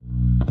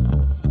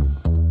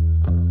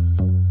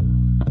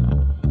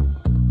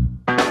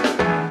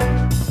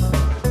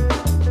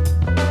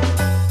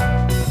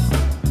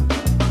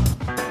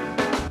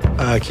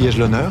qui ai-je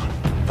l'honneur ?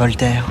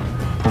 Voltaire,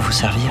 pour vous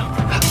servir.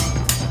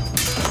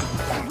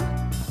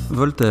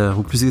 Voltaire,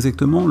 ou plus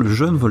exactement le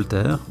jeune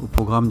Voltaire, au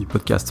programme du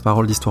podcast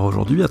Parole d'Histoire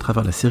aujourd'hui à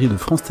travers la série de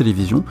France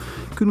Télévisions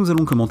que nous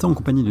allons commenter en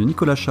compagnie de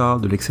Nicolas Charles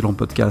de l'excellent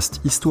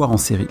podcast Histoire en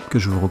série que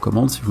je vous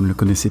recommande si vous ne le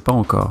connaissez pas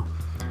encore.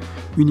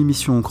 Une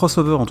émission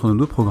crossover entre nos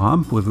deux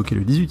programmes pour évoquer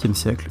le XVIIIe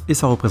siècle et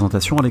sa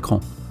représentation à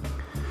l'écran.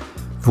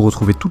 Vous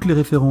retrouvez toutes les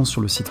références sur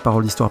le site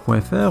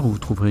paroledhistoire.fr où vous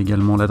trouverez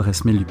également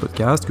l'adresse mail du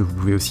podcast que vous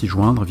pouvez aussi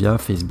joindre via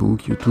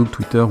Facebook, YouTube,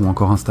 Twitter ou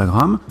encore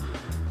Instagram.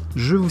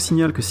 Je vous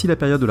signale que si la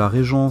période de la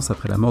Régence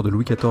après la mort de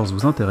Louis XIV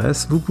vous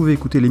intéresse, vous pouvez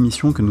écouter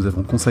l'émission que nous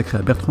avons consacrée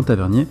à Bertrand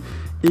Tavernier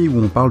et où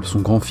on parle de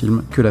son grand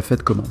film Que la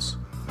fête commence.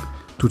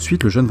 Tout de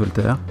suite, le jeune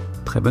Voltaire.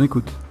 Très bonne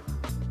écoute.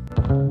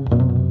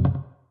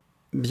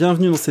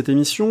 Bienvenue dans cette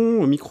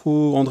émission, au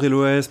micro André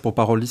Loès pour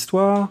Parole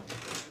d'Histoire.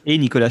 Et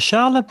Nicolas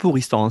Charles pour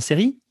Histoire en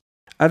série.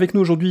 Avec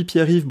nous aujourd'hui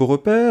Pierre-Yves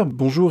Beaurepaire,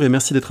 bonjour et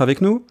merci d'être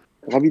avec nous.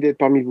 Ravi d'être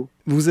parmi vous.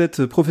 Vous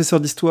êtes professeur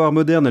d'histoire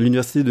moderne à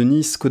l'Université de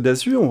Nice Côte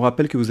d'Azur. On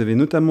rappelle que vous avez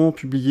notamment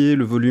publié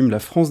le volume La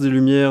France des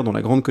Lumières dans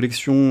la grande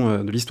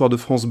collection de l'histoire de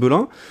France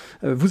Belin.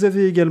 Vous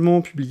avez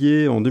également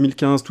publié en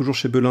 2015, toujours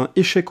chez Belin,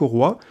 Échec au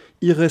roi,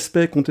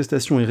 irrespect,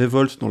 contestation et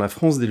révolte dans la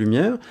France des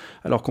Lumières.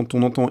 Alors quand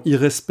on entend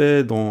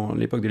irrespect dans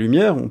l'époque des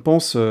Lumières, on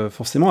pense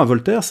forcément à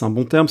Voltaire, c'est un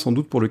bon terme sans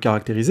doute pour le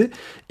caractériser.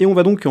 Et on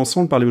va donc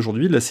ensemble parler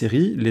aujourd'hui de la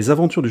série Les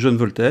Aventures du jeune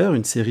Voltaire,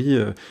 une série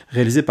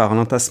réalisée par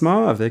Alain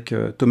Tasma avec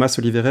Thomas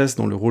Oliveres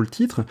dans le rôle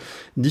titre,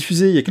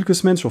 diffusée il y a quelques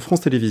semaines sur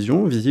France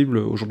Télévisions, visible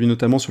aujourd'hui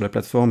notamment sur la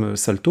plateforme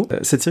Salto.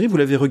 Cette série, vous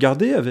l'avez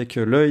regardée avec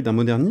l'œil d'un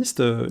moderniste.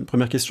 Une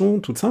première question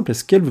toute simple,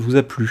 est-ce qu'elle vous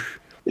a plu ?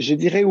 Je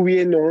dirais oui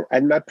et non.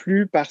 Elle m'a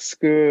plu parce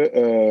que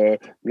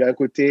il y a un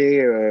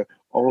côté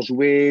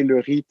enjoué, le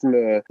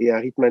rythme est un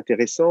rythme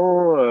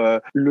intéressant,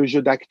 le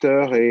jeu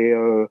d'acteur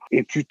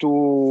est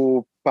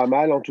plutôt pas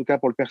mal, en tout cas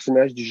pour le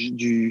personnage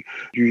du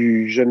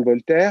jeune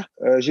Voltaire.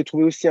 J'ai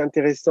trouvé aussi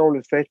intéressant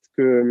le fait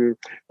que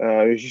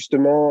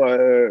justement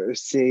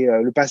c'est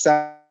le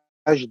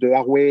passage de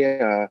Harouet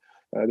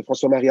de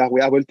François-Marie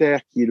Arouet à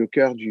Voltaire, qui est le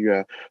cœur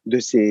de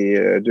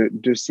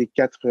ces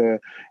quatre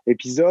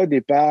épisodes,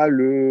 et pas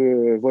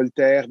le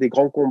Voltaire des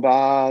grands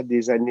combats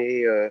des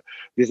années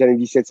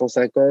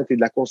 1750 et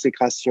de la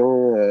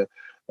consécration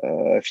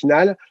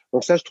finale.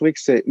 Donc ça, je trouvais que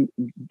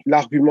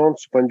l'argument de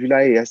ce point de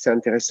vue-là est assez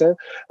intéressant.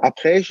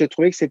 Après, j'ai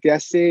trouvé que c'était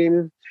assez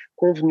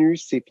convenu,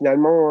 c'est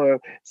finalement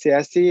c'est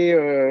assez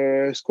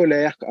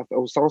scolaire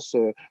au sens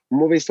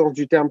mauvais sens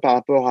du terme par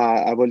rapport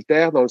à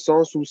Voltaire, dans le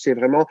sens où c'est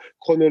vraiment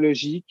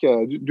chronologique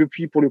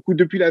depuis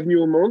l'avenue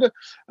au monde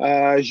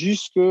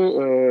jusqu'à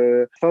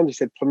fin de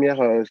cette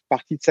première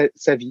partie de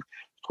sa vie.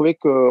 Je trouvais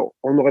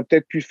qu'on aurait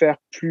peut-être pu faire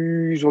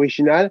plus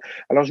original.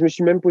 Alors, je me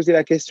suis même posé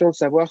la question de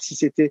savoir si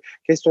c'était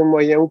question de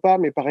moyens ou pas,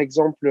 mais par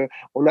exemple,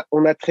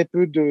 on a très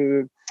peu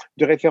de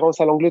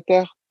références à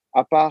l'Angleterre.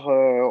 À part,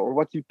 on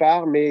voit qu'il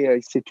part, mais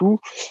c'est tout.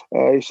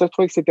 Et ça, je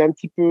trouvais que c'était un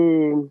petit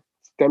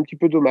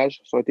peu dommage.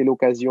 Ça aurait été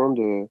l'occasion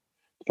de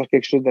faire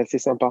quelque chose d'assez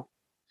sympa.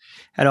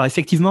 Alors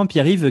effectivement,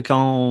 Pierre-Yves,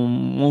 quand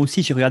moi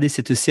aussi j'ai regardé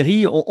cette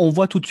série, on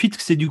voit tout de suite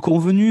que c'est du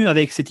convenu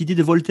avec cette idée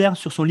de Voltaire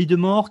sur son lit de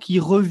mort qui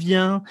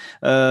revient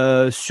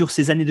sur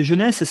ses années de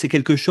jeunesse. C'est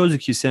quelque chose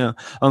c'est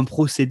un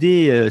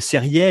procédé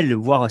sériel,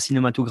 voire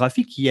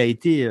cinématographique, qui a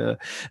été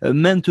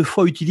maintes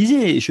fois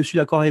utilisé. Et je suis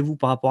d'accord avec vous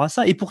par rapport à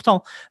ça. Et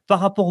pourtant, par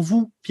rapport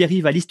vous,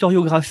 Pierre-Yves, à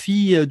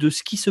l'historiographie de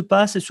ce qui se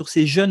passe sur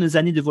ces jeunes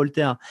années de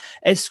Voltaire,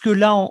 est-ce que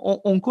là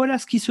on colle à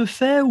ce qui se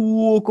fait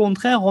ou au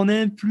contraire on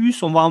est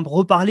plus, on va en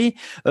reparler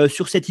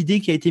sur cette idée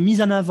qui a été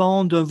mise en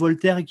avant d'un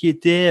Voltaire qui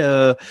était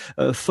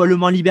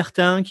follement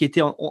libertin,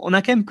 on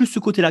a quand même plus ce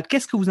côté-là.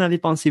 Qu'est-ce que vous en avez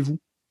pensé, vous ?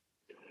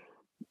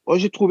 Moi,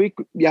 j'ai trouvé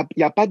qu'il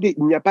n'y a pas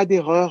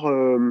d'erreur.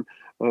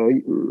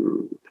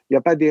 Il n'y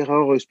a pas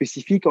d'erreur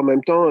spécifique. En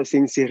même temps, c'est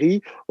une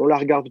série. On la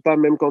regarde pas,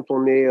 même quand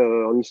on est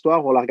en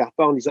histoire, on la regarde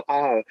pas en disant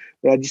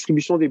la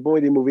distribution des bons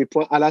et des mauvais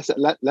points. Là ça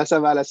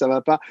va, là ça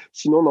va pas.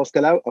 Sinon, dans ce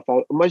cas-là,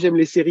 enfin, moi j'aime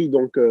les séries,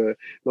 donc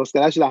dans ce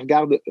cas-là, je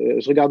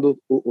regarde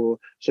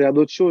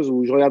autre chose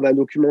ou je regarde un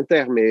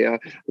documentaire. Mais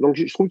donc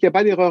je trouve qu'il n'y a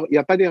pas d'erreur. Il n'y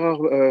a pas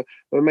d'erreur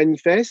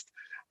manifeste.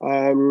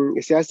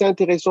 C'est assez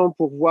intéressant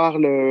pour voir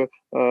le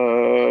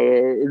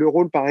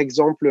rôle, par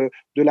exemple,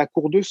 de la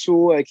cour de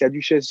Sceaux avec la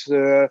duchesse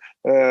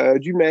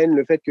du Maine,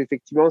 le fait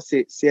qu'effectivement,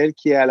 c'est elle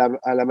qui est à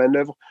la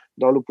manœuvre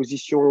dans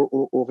l'opposition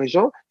au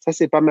régent. Ça,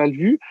 c'est pas mal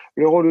vu.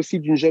 Le rôle aussi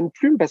d'une jeune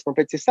plume, parce qu'en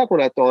fait, c'est ça qu'on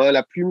attend, hein,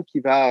 la plume qui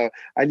va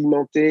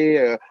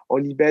alimenter en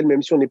libelle,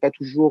 même si on n'est pas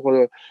toujours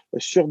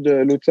sûr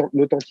de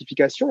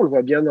l'authentification. On le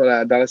voit bien dans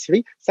la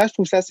série. Ça, je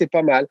trouve ça, c'est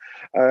pas mal.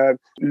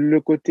 Le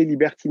côté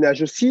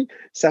libertinage aussi,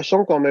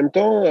 sachant qu'en même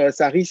temps,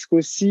 ça risque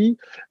aussi,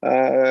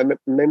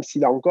 même si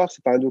là encore,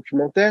 c'est pas un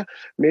documentaire,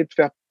 mais de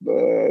faire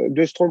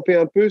de se tromper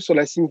un peu sur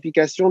la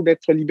signification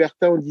d'être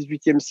libertin au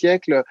XVIIIe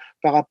siècle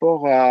par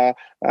rapport à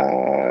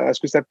ce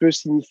que ça peut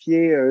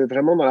signifier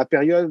vraiment dans la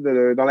période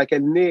dans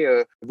laquelle naît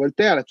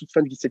Voltaire, la toute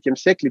fin du XVIIe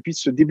siècle, et puis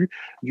ce début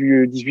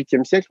du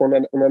XVIIIe siècle. On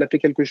en a fait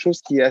quelque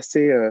chose qui est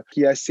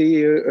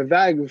assez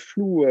vague,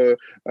 flou,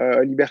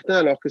 libertin,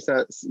 alors que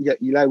il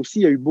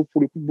y a eu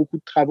pour le coup beaucoup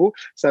de travaux.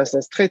 C'est un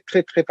sens très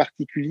très très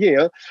particulier,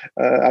 hein,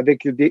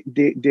 avec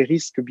des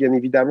risques bien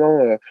évidemment,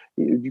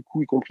 du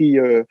coup y compris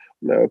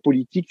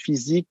politiques,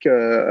 physiques,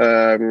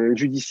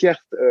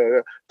 judiciaires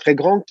très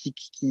grands qui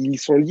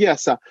sont liés à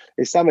ça.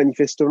 Et ça,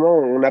 manifestement,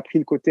 on a pris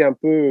le côté un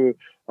peu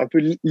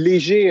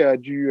léger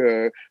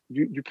du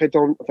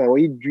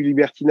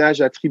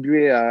libertinage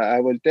attribué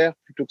à Voltaire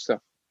plutôt que ça.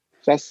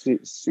 Ça, c'est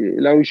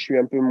là où je suis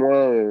un peu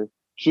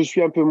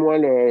moins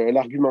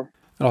l'argument.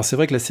 Alors c'est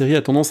vrai que la série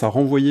a tendance à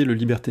renvoyer le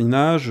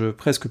libertinage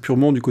presque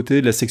purement du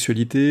côté de la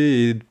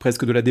sexualité et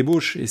presque de la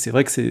débauche, et c'est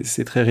vrai que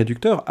c'est très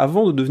réducteur.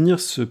 Avant de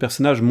devenir ce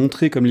personnage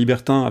montré comme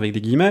libertin avec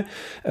des guillemets,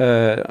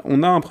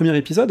 on a un premier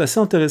épisode assez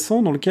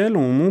intéressant dans lequel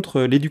on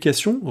montre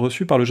l'éducation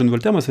reçue par le jeune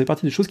Voltaire. Moi ça fait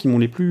partie des choses qui m'ont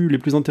les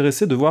plus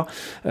intéressé, de voir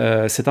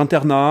cet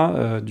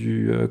internat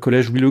du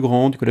collège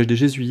Louis-le-Grand, du collège des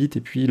Jésuites,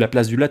 et puis la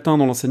place du latin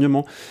dans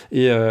l'enseignement,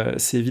 et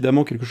c'est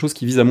évidemment quelque chose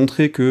qui vise à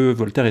montrer que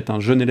Voltaire est un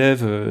jeune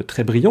élève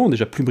très brillant,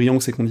 déjà plus brillant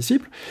que ses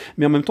condisciples,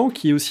 mais en même temps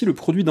qui est aussi le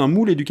produit d'un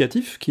moule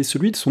éducatif qui est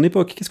celui de son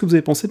époque. Qu'est-ce que vous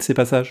avez pensé de ces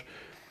passages ?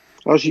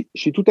 Alors, je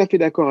suis tout à fait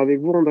d'accord avec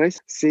vous, André.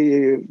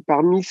 C'est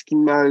parmi ce qui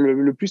m'a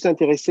le plus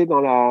intéressé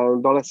dans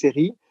la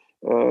série.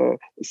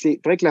 C'est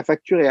vrai que la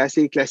facture est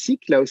assez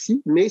classique, là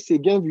aussi, mais c'est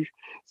bien vu.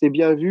 C'est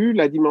bien vu,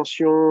 la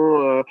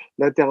dimension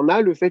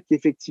d'internat, le fait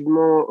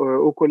qu'effectivement,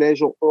 au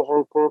collège, on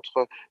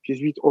rencontre,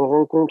 jésuite, on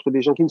rencontre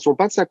des gens qui ne sont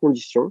pas de sa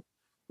condition.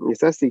 Et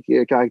ça, c'est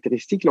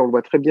caractéristique. Là, on le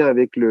voit très bien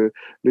avec le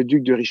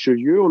duc de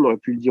Richelieu. On aurait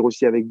pu le dire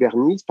aussi avec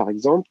Bernice, par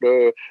exemple,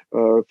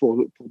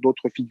 pour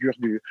d'autres figures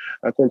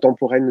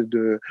contemporaines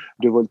de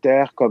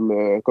Voltaire, comme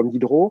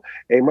Diderot.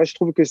 Et moi, je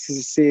trouve que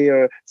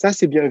ça,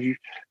 c'est bien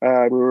vu.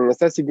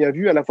 Ça, c'est bien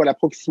vu, à la fois la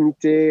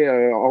proximité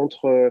on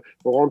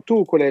rentre tôt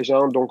au collège,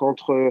 hein, donc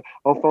entre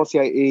enfance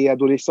et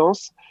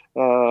adolescence.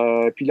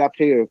 Puis là,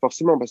 après,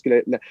 forcément, parce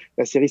que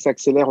la série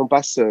s'accélère, on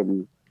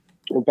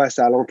passe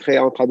à l'entrée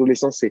entre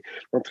adolescence et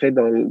l'entrée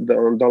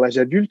dans l'âge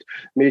adulte.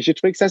 Mais j'ai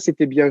trouvé que ça,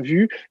 c'était bien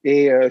vu.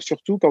 Et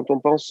surtout, quand on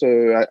pense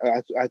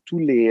à tous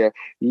les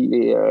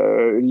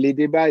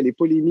débats et les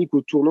polémiques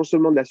autour non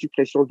seulement de la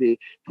suppression des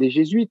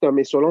jésuites, hein,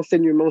 mais sur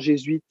l'enseignement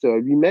jésuite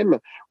lui-même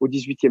au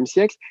XVIIIe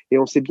siècle. Et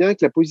on sait bien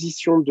que la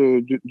position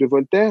de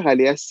Voltaire,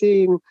 elle est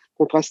assez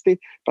contrastée,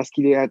 parce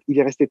qu'il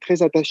est resté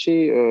très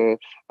attaché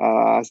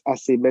à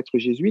ses maîtres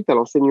jésuites, à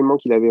l'enseignement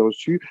qu'il avait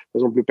reçu, par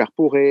exemple le père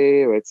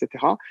Poré, etc.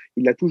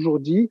 Il l'a toujours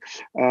dit,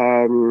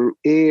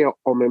 et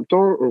en même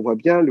temps, on voit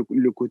bien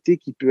le côté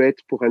qui peut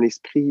être pour un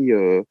esprit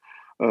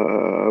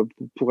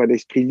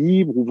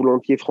libre ou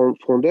volontiers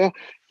frondeur.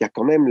 Il y a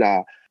quand même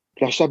la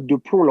chape de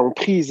plomb,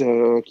 l'emprise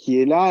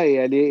qui est là, et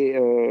elle est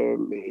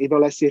et dans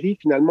la série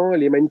finalement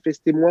elle est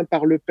manifestée moins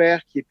par le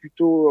père, qui est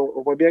plutôt,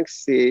 on voit bien que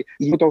c'est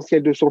le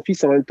potentiel de son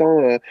fils, en même temps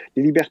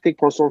les libertés que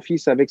prend son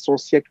fils avec son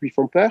siècle lui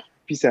font peur.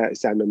 Puis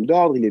c'est un homme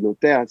d'ordre, il est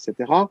notaire, etc.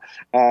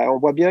 On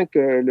voit bien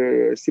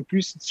que c'est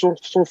plus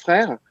son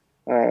frère,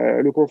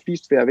 le conflit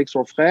se fait avec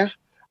son frère.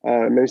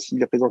 Même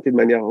s'il est présenté de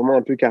manière vraiment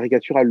un peu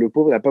caricaturale, le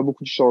pauvre n'a pas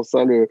beaucoup de chance,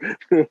 hein, le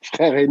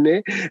frère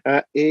aîné.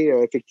 Et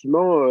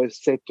effectivement,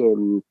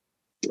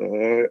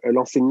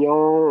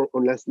 l'enseignant,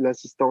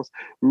 l'insistance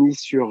mise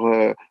sur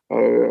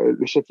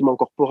le châtiment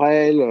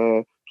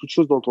corporel, toutes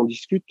choses dont on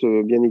discute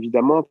bien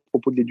évidemment à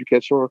propos de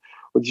l'éducation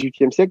au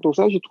XVIIIe siècle. Donc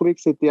ça, j'ai trouvé que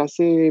c'est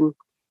assez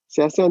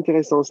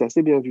intéressant, c'est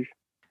assez bien vu.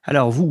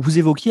 Alors, vous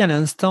évoquiez à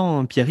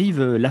l'instant,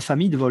 Pierre-Yves, la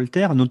famille de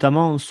Voltaire,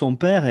 notamment son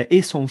père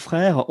et son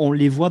frère. On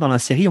les voit dans la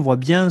série, on voit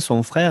bien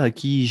son frère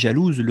qui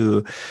jalouse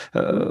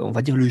on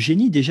va dire le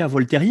génie déjà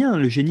voltairien,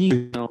 le génie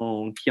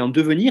qui est en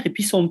devenir, et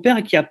puis son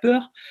père qui a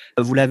peur.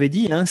 Vous l'avez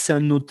dit, hein, c'est un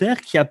notaire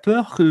qui a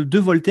peur de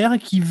Voltaire,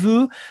 qui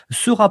veut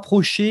se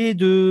rapprocher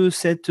de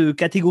cette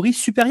catégorie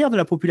supérieure de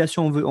la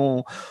population.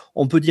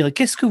 On peut dire,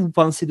 qu'est-ce que vous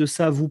pensez de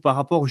ça, vous, par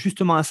rapport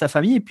justement à sa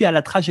famille et puis à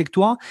la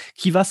trajectoire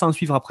qui va s'en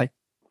suivre après?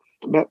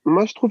 Ben,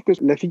 moi, je trouve que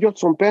la figure de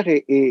son père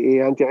est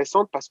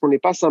intéressante, parce qu'on n'est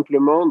pas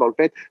simplement dans le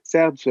fait,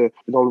 certes,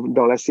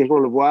 dans la série, on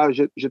le voit,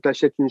 je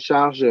t'achète une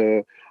charge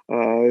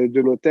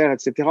de notaire,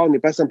 etc. On n'est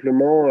pas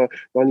simplement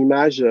dans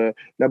l'image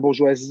la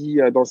bourgeoisie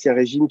d'Ancien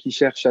Régime qui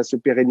cherche à se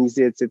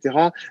pérenniser, etc.,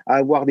 à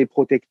avoir des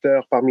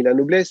protecteurs parmi la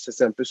noblesse.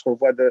 C'est un peu ce qu'on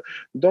voit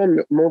dedans,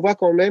 mais on voit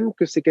quand même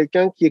que c'est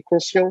quelqu'un qui est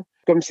conscient,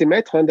 comme ses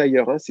maîtres, hein,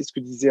 d'ailleurs, hein, c'est ce que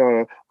disait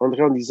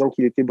André en disant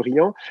qu'il était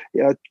brillant.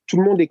 Et, tout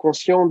le monde est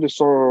conscient de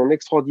son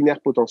extraordinaire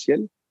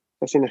potentiel.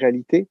 Ça, c'est une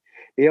réalité.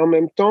 Et en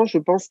même temps, je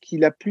pense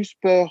qu'il a plus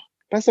peur,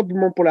 pas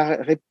tellement pour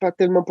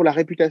la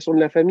réputation de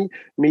la famille,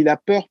 mais il a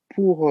peur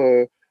pour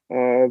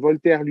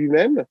Voltaire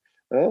lui-même,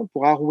 hein,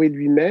 pour Arouet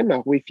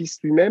fils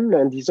lui-même,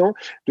 en disant,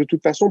 de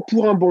toute façon,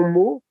 pour un bon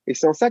mot, et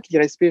c'est en ça qu'il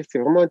respecte, c'est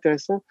vraiment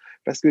intéressant,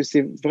 parce que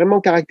c'est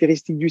vraiment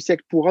caractéristique du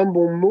siècle, pour un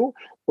bon mot,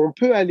 on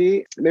peut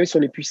aller, même si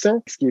on est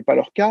puissant, ce qui n'est pas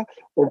leur cas,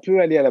 on peut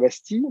aller à la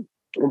Bastille,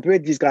 on peut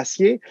être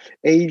disgracié,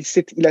 et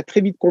il a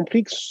très vite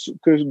compris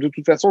que de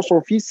toute façon,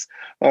 son fils,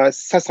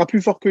 ça sera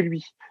plus fort que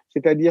lui.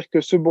 C'est-à-dire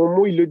que ce bon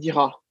mot, il le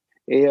dira.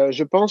 Et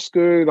je pense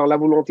que dans la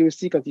volonté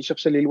aussi, quand il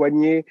cherche à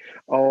l'éloigner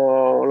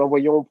en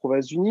l'envoyant aux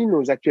Provinces-Unies,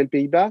 nos actuels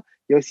Pays-Bas,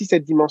 il y a aussi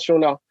cette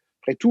dimension-là.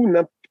 Après tout,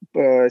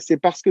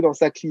 c'est parce que dans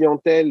sa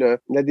clientèle,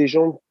 il y a des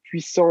gens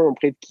puissants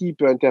auprès de qui il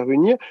peut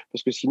intervenir,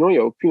 parce que sinon, il n'y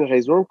a aucune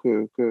raison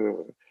que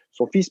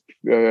son fils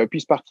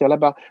puisse partir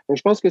là-bas. Donc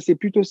je pense que c'est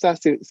plutôt ça.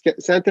 C'est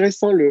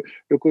intéressant le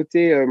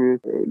côté,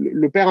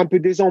 le père un peu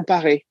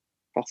désemparé.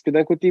 Parce que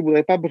d'un côté, il ne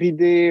voudrait pas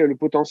brider le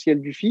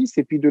potentiel du fils,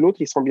 et puis de l'autre,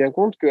 il se rend bien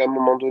compte qu'à un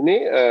moment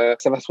donné,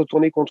 ça va se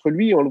retourner contre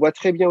lui. On le voit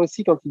très bien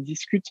aussi quand il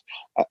discute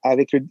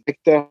avec le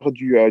directeur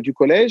du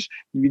collège.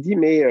 Il lui dit,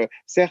 mais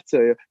certes,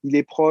 il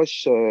est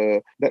proche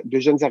de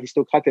jeunes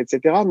aristocrates, etc.,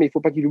 mais il ne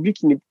faut pas qu'il oublie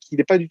qu'il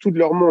n'est pas du tout de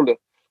leur monde.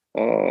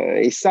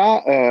 Et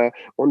ça,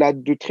 on a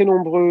de très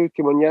nombreux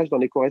témoignages dans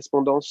les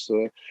correspondances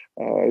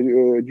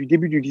du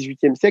début du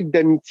XVIIIe siècle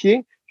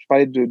d'amitié. Je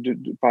parlais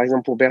par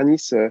exemple pour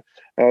Bernice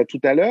tout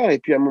à l'heure, et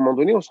puis à un moment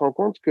donné, on se rend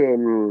compte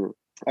que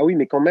ah oui,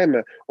 mais quand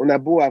même, on a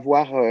beau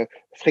avoir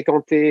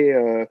fréquenté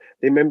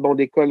les mêmes bancs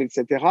d'école,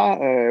 etc.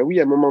 Oui,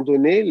 à un moment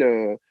donné,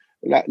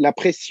 la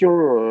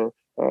pression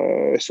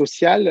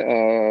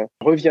sociale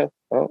revient.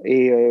 Hein,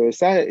 et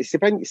ça, c'est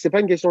pas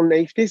une question de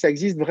naïveté, ça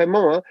existe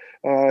vraiment. Hein.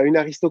 Une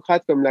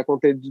aristocrate comme la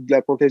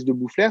comtesse de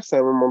Boufflers, à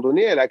un moment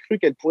donné, elle a cru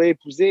qu'elle pourrait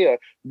épouser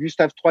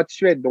Gustave III de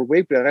Suède. Donc vous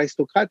voyez, vous êtes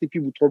aristocrate et puis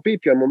vous trompez, et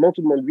puis à un moment,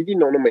 tout le monde lui dit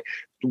non, non, mais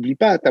t'oublies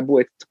pas, t'as beau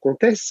être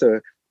comtesse,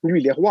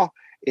 lui, il est roi.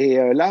 Et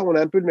là, on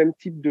a un peu le même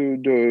type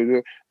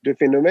de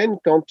phénomène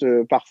quand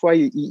parfois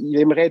il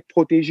aimerait être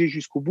protégé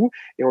jusqu'au bout,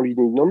 et on lui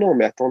dit non, non,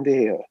 mais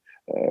attendez,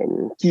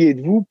 qui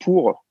êtes-vous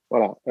pour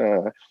voilà.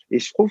 Et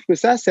je trouve que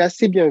ça, c'est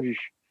assez bien vu.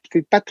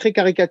 C'est pas très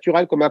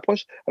caricatural comme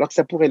approche, alors que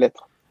ça pourrait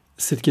l'être.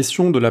 Cette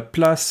question de la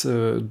place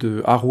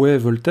de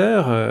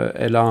Arouet-Voltaire,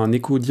 elle a un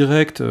écho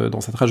direct dans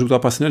sa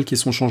trajectoire personnelle qui est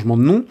son changement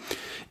de nom,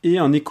 et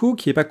un écho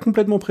qui n'est pas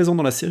complètement présent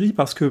dans la série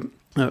parce que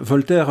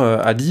Voltaire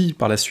a dit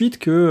par la suite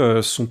que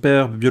son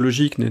père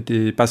biologique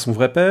n'était pas son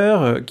vrai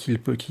père,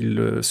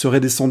 qu'il serait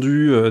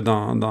descendu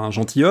d'un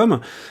gentilhomme.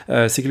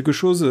 C'est quelque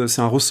chose,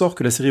 c'est un ressort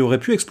que la série aurait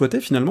pu exploiter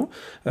finalement.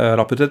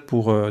 Alors peut-être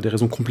pour des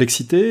raisons de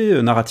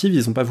complexité narrative,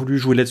 ils n'ont pas voulu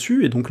jouer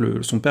là-dessus, et donc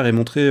son père est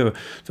montré de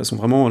façon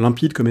vraiment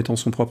limpide comme étant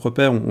son propre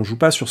père. On joue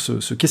pas sur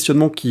ce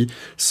questionnement qui,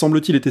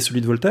 semble-t-il, était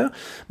celui de Voltaire,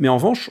 mais en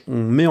revanche,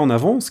 on met en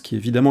avant, ce qui est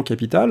évidemment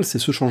capital, c'est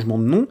ce changement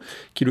de nom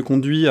qui le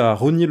conduit à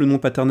renier le nom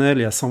paternel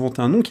et à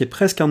s'inventer un nom qui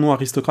est presque un nom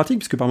aristocratique,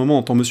 puisque par moment on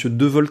entend Monsieur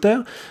de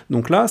Voltaire.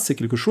 Donc là, c'est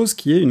quelque chose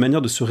qui est une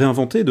manière de se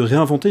réinventer, de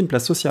réinventer une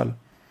place sociale.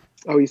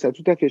 Ah oui, ça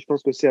tout à fait. Je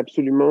pense que c'est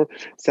absolument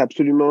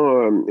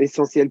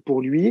essentiel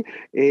pour lui.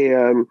 Et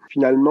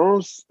finalement,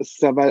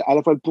 ça va à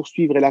la fois le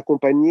poursuivre et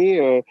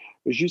l'accompagner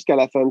jusqu'à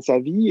la fin de sa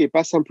vie, et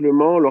pas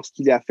simplement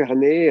lorsqu'il est à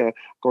Ferney,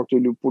 quand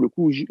pour le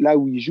coup, là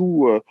où il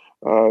joue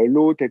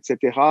l'hôte,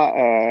 etc.,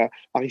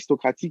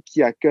 aristocratique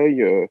qui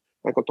accueille,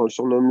 quand on le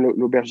surnomme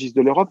l'aubergiste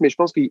de l'Europe. Mais je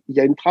pense qu'il y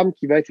a une trame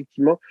qui va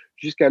effectivement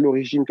jusqu'à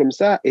l'origine comme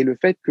ça, et le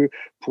fait que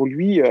pour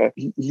lui,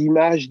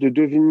 l'image de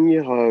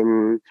devenir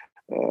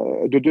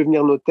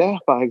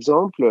notaire, par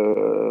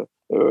exemple,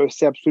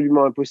 c'est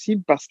absolument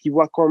impossible, parce qu'il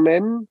voit quand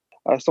même,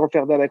 sans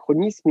faire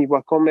d'anachronisme, il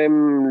voit quand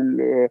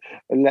même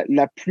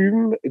la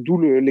plume,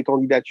 d'où les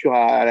candidatures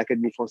à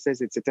l'Académie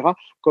française, etc.,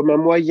 comme un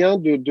moyen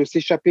de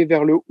s'échapper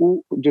vers le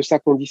haut de sa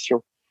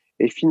condition.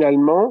 Et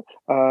finalement,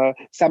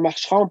 ça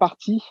marchera en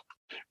partie.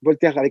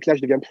 Voltaire, avec l'âge,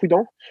 devient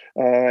prudent,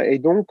 et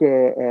donc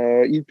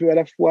il peut à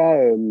la fois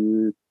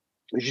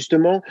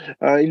justement,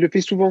 il le fait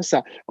souvent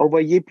ça,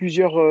 envoyer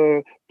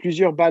plusieurs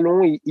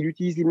ballons. Il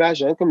utilise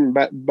l'image comme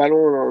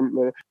ballon,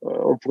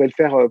 on pourrait le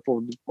faire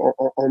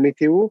en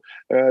météo,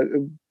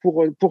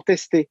 pour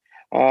tester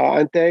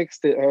un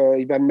texte.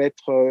 Il va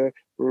mettre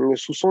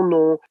sous son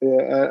nom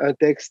un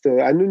texte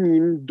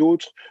anonyme,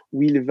 d'autres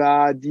où il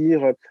va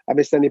dire ah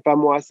ben ça n'est pas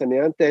moi, ça n'est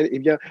un tel. Eh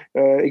bien,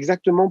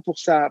 exactement pour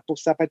sa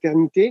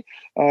paternité,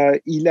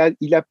 il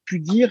a pu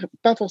dire,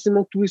 pas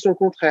forcément tout et son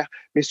contraire,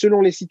 mais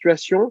selon les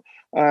situations,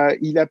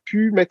 il a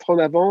pu mettre en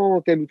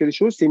avant telle ou telle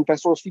chose. C'est une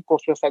façon aussi de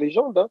construire sa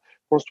légende,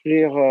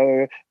 construire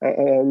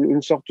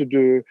une sorte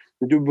de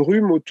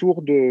brume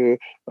autour de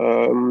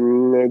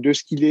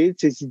ce qu'il est, de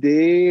ses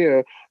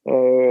idées,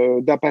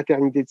 de la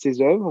paternité de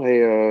ses œuvres. Et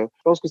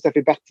je pense que ça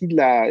fait partie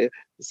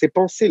c'est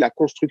penser la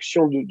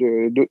construction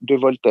de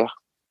Voltaire.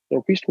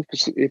 Donc oui, je trouve que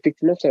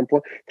effectivement, c'est un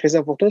point très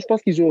important. Je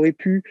pense qu'ils auraient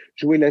pu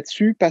jouer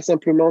là-dessus, pas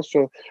simplement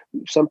sur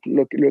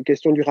la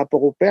question du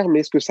rapport au père,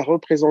 mais ce que ça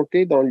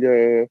représentait dans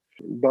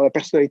la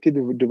personnalité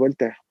de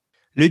Voltaire.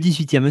 Le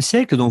XVIIIe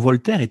siècle, dont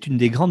Voltaire est une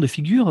des grandes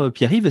figures,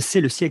 Pierre-Yves, c'est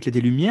le siècle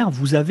des Lumières.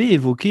 Vous avez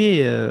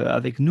évoqué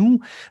avec nous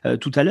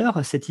tout à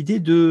l'heure cette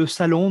idée de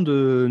salon,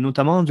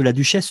 notamment de la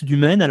duchesse du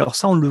Maine. Alors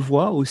ça, on le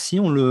voit aussi,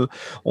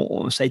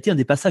 ça a été un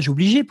des passages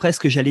obligés,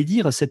 presque, j'allais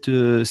dire,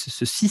 ce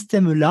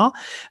système-là.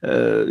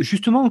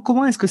 Justement,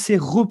 comment est-ce que c'est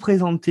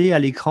représenté à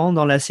l'écran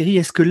dans la série?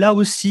 Est-ce que là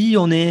aussi,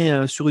 on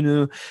est sur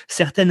une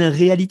certaine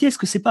réalité? Est-ce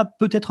que c'est pas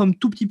peut-être un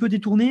tout petit peu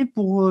détourné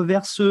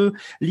vers ce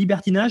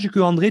libertinage que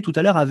André tout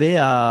à l'heure avait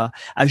à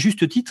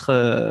juste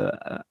titre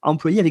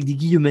employé avec des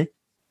guillemets?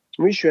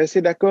 Oui, je suis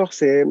assez d'accord.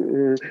 C'est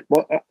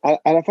bon,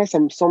 à la fois, ça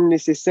me semble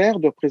nécessaire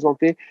de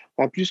présenter,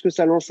 enfin, plus que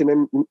salon, c'est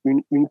même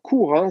une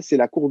cour. Hein, c'est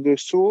la cour de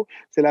Sceaux,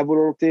 c'est la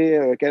volonté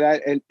qu'elle a,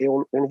 et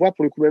on le voit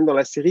pour le coup même dans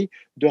la série,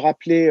 de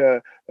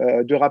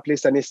rappeler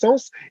sa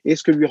naissance. Et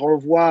ce que lui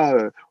renvoie,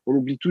 on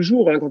oublie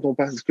toujours hein, quand on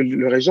parle, parce que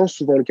le régent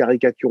souvent le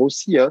caricature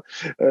aussi. Hein,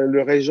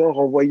 le régent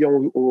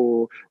renvoyant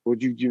au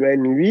duc du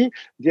Maine, lui,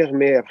 dire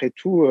mais après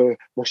tout,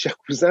 mon cher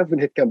cousin, vous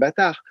n'êtes qu'un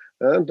bâtard.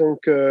 Hein,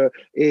 donc,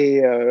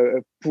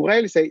 pour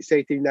elle, ça a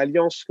été une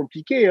alliance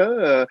compliquée,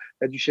 hein,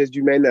 la duchesse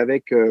du Maine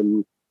avec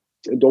le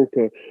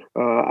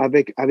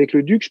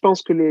duc. Je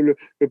pense que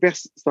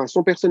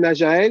son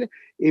personnage à elle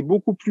est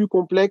beaucoup plus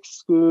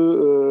complexe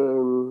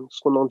que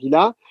ce qu'on en dit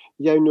là.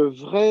 Il y a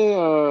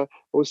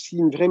aussi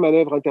une vraie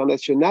manœuvre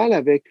internationale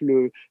avec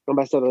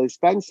l'ambassadeur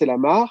d'Espagne, c'est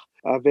Lamar,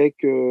 avec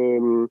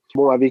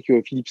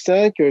Philippe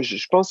V.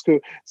 Je pense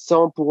que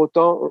sans pour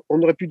autant,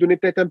 on aurait pu donner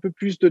peut-être un peu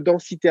plus de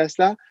densité à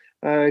cela.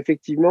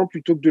 Effectivement,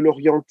 plutôt que de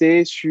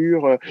l'orienter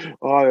sur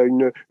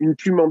une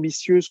plume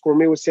ambitieuse qu'on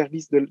met au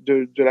service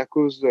de la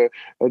cause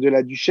de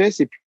la duchesse,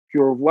 et puis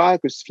on voit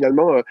que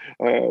finalement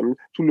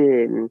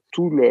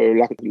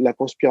la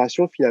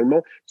conspiration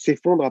finalement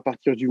s'effondre à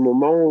partir du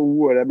moment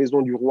où la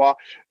maison du roi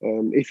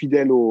est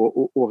fidèle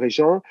au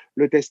régent,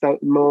 le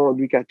testament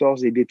Louis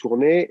XIV est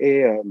détourné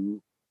et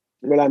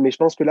voilà, mais je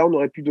pense que là, on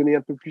aurait pu donner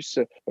un peu plus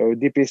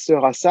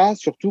d'épaisseur à ça,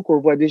 surtout qu'on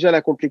voit déjà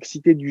la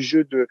complexité du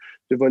jeu de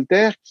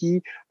Voltaire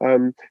qui,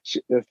 enfin,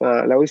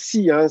 là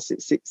aussi, hein,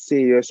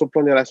 c'est son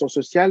plan des relations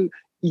sociales.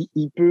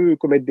 Il peut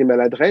commettre des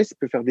maladresses, il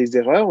peut faire des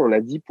erreurs, on l'a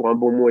dit, pour un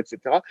bon mot,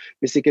 etc.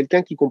 Mais c'est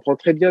quelqu'un qui comprend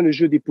très bien le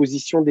jeu des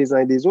positions des uns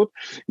et des autres.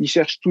 Il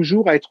cherche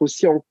toujours à être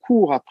aussi en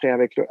cours après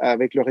avec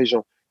le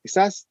régent. Et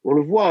ça, on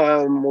le voit hein,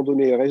 à un moment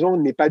donné. Le régent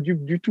n'est pas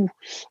dupe du tout.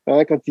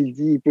 Hein, quand il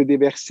dit il peut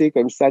déverser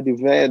comme ça des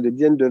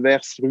dizaines de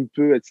vers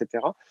sirupeux,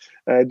 etc.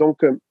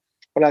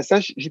 Voilà, ça,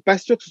 je ne suis pas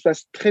sûr que ce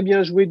soit très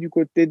bien joué du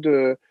côté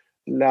de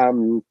la,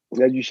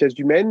 la duchesse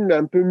du Maine,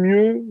 un peu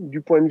mieux du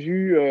point de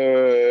vue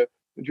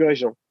du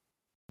régent.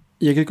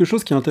 Il y a quelque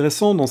chose qui est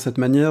intéressant dans cette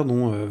manière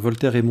dont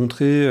Voltaire est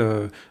montré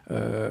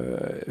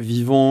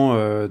vivant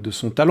de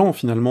son talent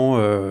finalement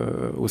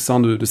au sein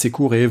de ses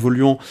cours et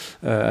évoluant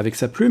avec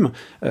sa plume.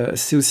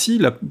 C'est aussi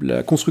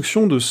la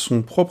construction de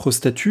son propre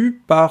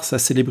statut par sa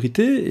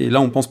célébrité. Et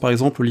là, on pense par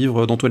exemple au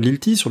livre d'Antoine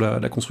Lilti sur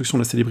la construction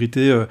de la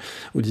célébrité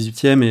au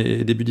XVIIIe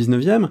et début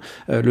XIXe.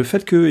 Le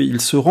fait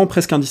qu'il se rend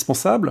presque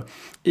indispensable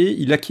et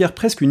il acquiert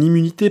presque une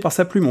immunité par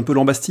sa plume. On peut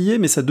l'embastiller,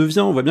 mais ça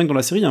devient, on voit bien que dans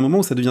la série, il y a un moment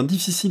où ça devient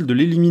difficile de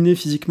l'éliminer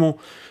physiquement,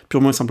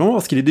 purement et simplement,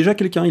 parce qu'il est déjà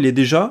quelqu'un, il est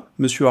déjà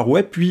Monsieur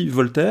Arouet, puis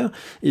Voltaire,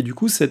 et du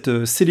coup,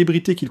 cette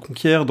célébrité qu'il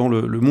conquiert dans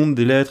le monde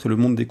des lettres et le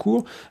monde des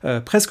cours,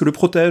 presque le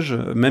protège,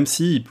 même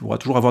s'il pourra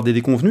toujours avoir des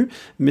déconvenus,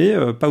 mais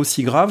pas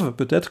aussi grave,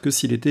 peut-être, que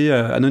s'il était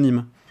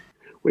anonyme.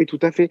 Oui, tout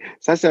à fait.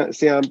 Ça,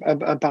 c'est un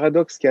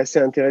paradoxe qui est assez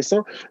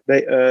intéressant.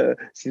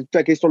 C'est toute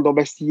la question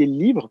d'embastiller le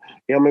livre.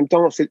 Et en même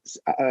temps,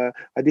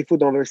 à défaut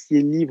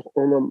d'embastiller le livre,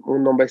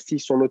 on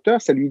embastille son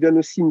auteur. Ça lui donne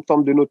aussi une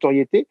forme de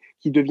notoriété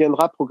qui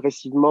deviendra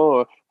progressivement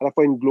à la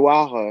fois une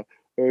gloire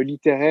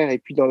littéraire et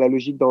puis dans la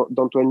logique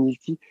d'Antoine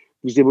Lilti,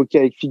 vous évoquez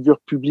avec figure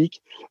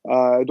publique,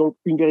 donc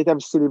une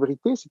véritable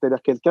célébrité,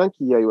 c'est-à-dire quelqu'un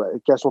qui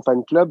a son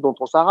fan club dont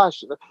on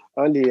s'arrache.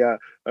 Hein,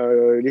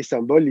 les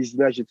symboles, les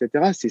images,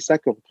 etc. C'est ça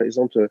que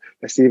représente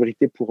la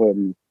célébrité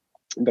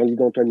dans l'idée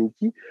d'Antoine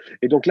Lilti.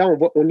 Et donc là,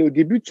 on est au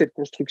début de cette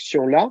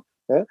construction-là.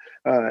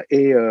 Hein,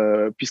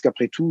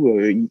 puisqu'après tout,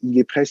 il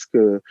est presque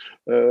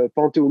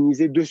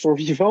panthéonisé de son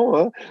vivant,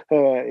 hein,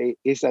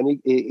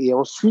 et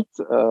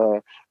ensuite,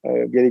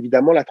 bien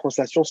évidemment, la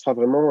translation sera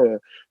vraiment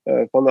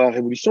pendant la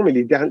Révolution, mais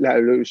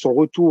son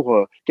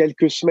retour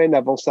quelques semaines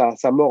avant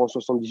sa mort en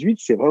 78,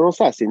 c'est vraiment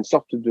ça, c'est une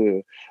sorte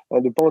de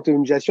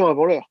panthéonisation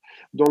avant l'heure.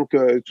 Donc,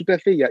 tout à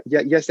fait, il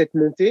y a cette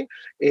montée,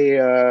 et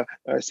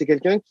c'est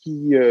quelqu'un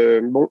qui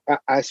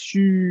a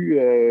su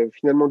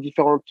finalement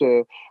différentes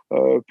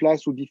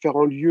places ou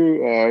différents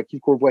lieux qu'il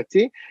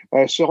convoitait,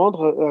 à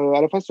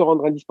la fois se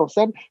rendre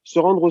indispensable, se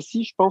rendre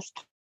aussi, je pense,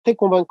 très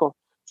convaincant.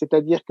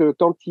 C'est-à-dire que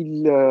quand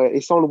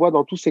et ça on le voit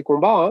dans tous ses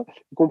combats, hein,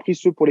 y compris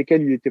ceux pour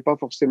lesquels il n'était pas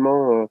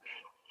forcément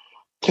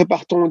très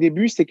partant au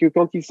début, c'est que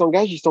quand il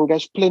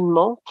s'engage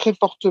pleinement, très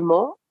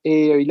fortement,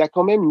 et il a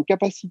quand même une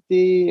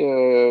capacité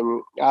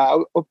à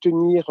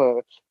obtenir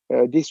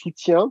des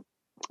soutiens,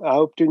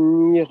 à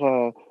obtenir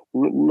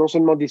non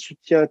seulement des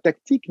soutiens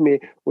tactiques, mais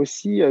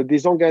aussi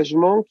des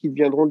engagements qui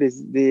deviendront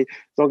des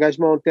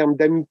engagements en termes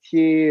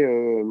d'amitié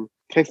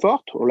très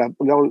forte.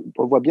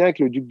 On voit bien avec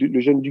le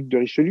jeune duc de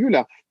Richelieu,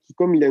 là, qui,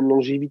 comme il a une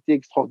longévité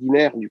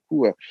extraordinaire, du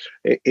coup,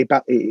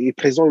 est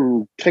présent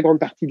une très grande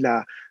partie de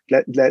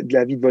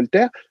la vie de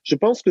Voltaire. Je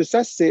pense que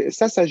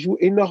ça joue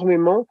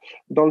énormément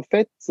dans le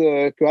fait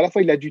qu'à la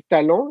fois il a du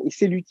talent, il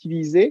sait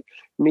l'utiliser,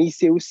 mais il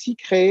sait aussi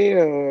créer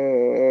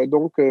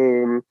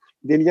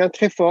des liens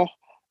très forts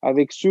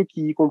avec ceux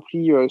qui, y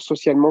compris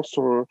socialement,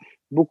 sont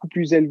beaucoup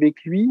plus élevés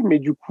que lui, mais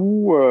du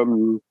coup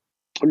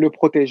le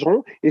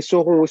protégeront et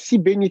sauront aussi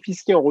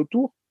bénéficier en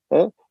retour,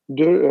 hein,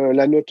 de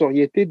la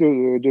notoriété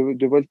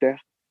de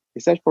Voltaire. Et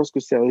ça, je pense que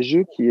c'est un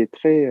jeu qui est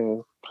très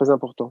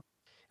important.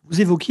 Vous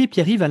évoquiez,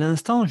 Pierre-Yves, à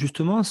l'instant,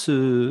 justement,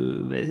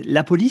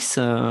 la police,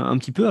 un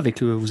petit peu,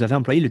 vous avez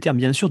employé le terme,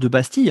 bien sûr, de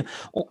Bastille.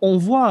 On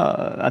voit,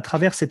 à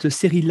travers cette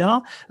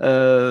série-là,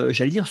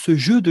 j'allais dire, ce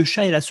jeu de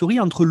chat et la souris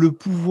entre le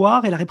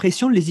pouvoir et la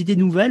répression, les idées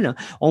nouvelles.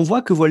 On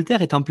voit que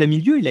Voltaire est en plein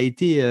milieu. Il a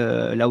été,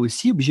 là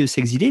aussi, obligé de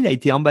s'exiler. Il a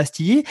été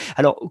embastillé.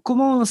 Alors,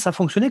 comment ça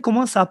fonctionnait?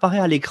 Comment ça apparaît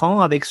à l'écran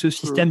avec ce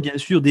système, bien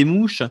sûr, des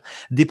mouches,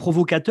 des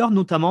provocateurs,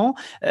 notamment?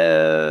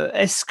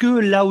 Est-ce que,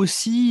 là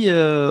aussi,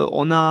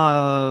 on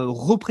a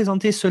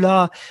représenté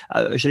cela,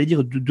 j'allais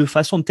dire, de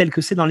façon telle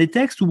que c'est dans les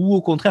textes, ou au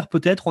contraire,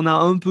 peut-être, on a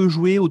un peu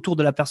joué autour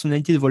de la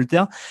personnalité de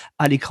Voltaire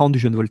à l'écran du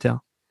jeune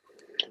Voltaire?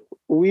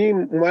 Oui,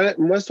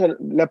 moi sur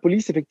la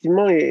police,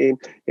 effectivement, est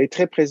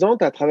très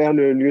présente à travers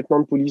le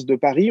lieutenant de police de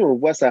Paris. On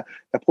voit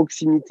la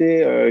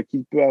proximité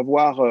qu'il peut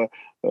avoir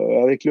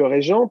avec le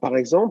régent, par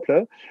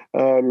exemple,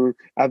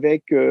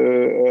 avec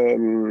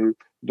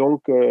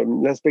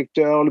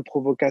l'inspecteur, le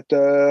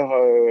provocateur,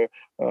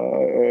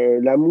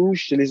 la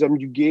mouche, les hommes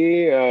du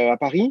guet à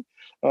Paris.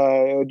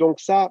 Donc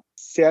ça,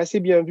 c'est assez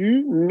bien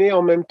vu, mais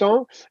en même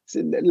temps,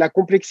 la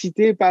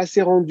complexité n'est pas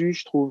assez rendue,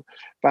 je trouve,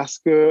 parce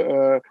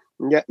que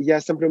il y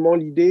a simplement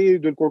l'idée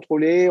de le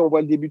contrôler, on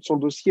voit le début de son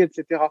dossier,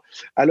 etc.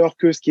 Alors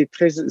que ce qui est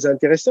très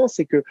intéressant,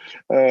 c'est que,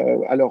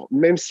 alors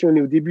même si on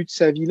est au début de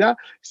sa vie là,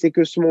 c'est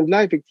que ce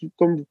monde-là,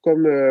 effectivement,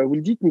 comme vous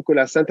le dites,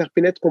 Nicolas,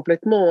 s'interpénètre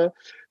complètement, hein.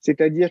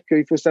 C'est-à-dire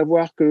qu'il faut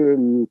savoir que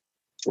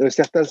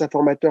certains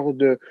informateurs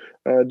de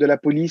la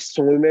police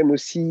sont eux-mêmes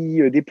aussi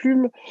des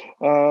plumes.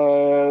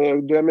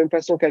 De la même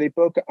façon qu'à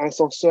l'époque, un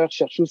censeur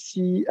cherche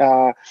aussi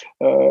à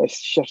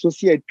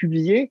être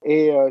publié.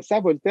 Et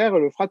ça, Voltaire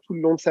le fera tout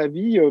le long de sa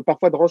vie,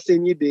 parfois de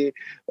renseigner de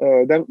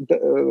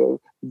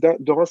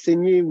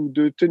renseigner ou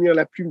de tenir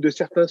la plume de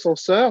certains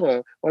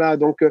censeurs. Voilà,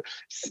 donc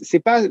c'est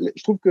pas,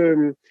 je trouve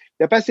que il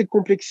n'y a pas assez de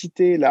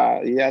complexité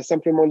là. Il y a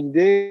simplement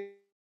l'idée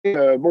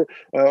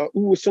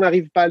ou si on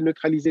n'arrive pas à le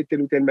neutraliser de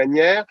telle ou telle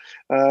manière,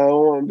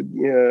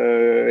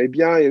 eh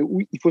bien,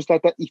 il faut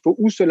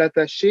ou se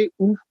l'attacher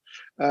ou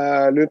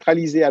le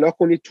neutraliser. Alors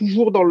qu'on est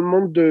toujours dans le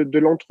monde de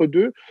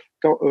l'entre-deux,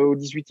 au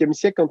XVIIIe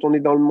siècle, quand on est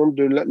dans le monde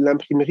de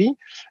l'imprimerie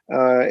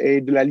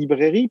et de la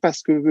librairie,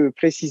 parce que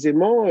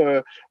précisément,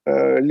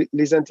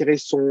 les intérêts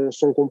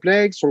sont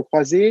complexes, sont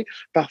croisés.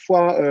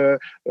 Parfois,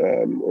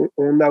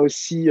 on a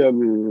aussi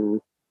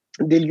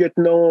des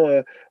lieutenants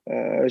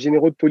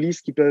généraux de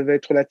police qui peuvent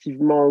être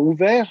relativement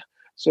ouverts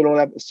selon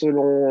la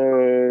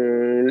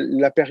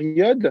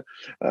période,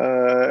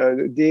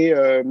 des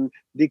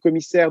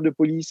commissaires de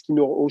police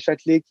au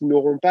Châtelet qui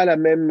n'auront pas la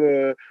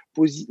même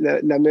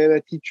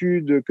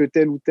attitude que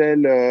tel ou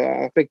tel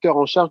inspecteur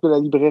en charge de la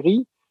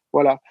librairie.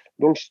 Voilà.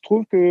 Donc je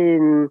trouve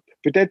que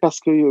peut-être parce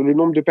que le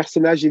nombre de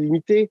personnages est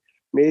limité,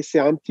 mais c'est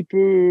un petit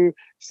peu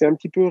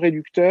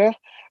réducteur.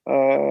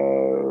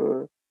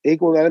 Et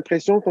qu'on a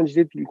l'impression, quand je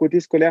disais du côté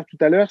scolaire tout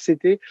à l'heure,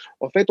 c'était,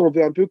 en fait, on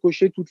veut un peu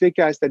cocher toutes les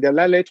cases, c'est-à-dire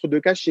la lettre de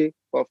cachet,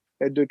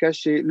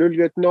 le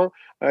lieutenant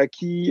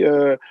qui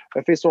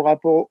fait son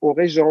rapport au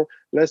régent,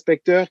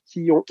 l'inspecteur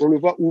qui, on le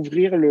voit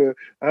ouvrir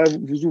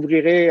vous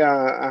ouvrirez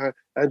un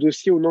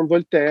dossier au nom de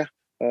Voltaire.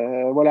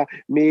 Voilà,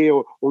 mais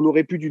on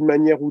aurait pu d'une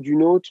manière ou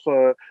d'une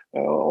autre,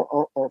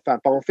 enfin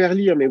pas en faire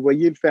lire, mais vous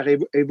voyez, le faire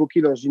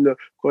évoquer dans une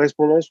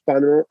correspondance,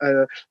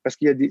 parce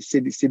qu'il y a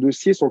ces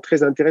dossiers sont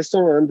très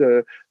intéressants, hein,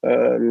 de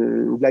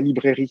la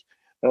librairie.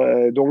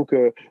 Donc,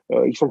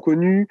 ils sont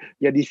connus.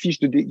 Il y a des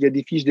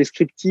fiches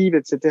descriptives,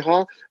 etc.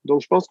 Donc,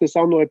 je pense que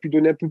ça, on aurait pu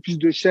donner un peu plus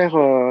de chair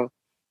à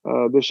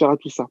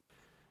tout ça.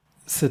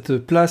 Cette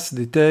place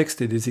des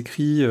textes et des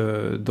écrits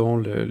dans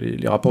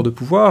les rapports de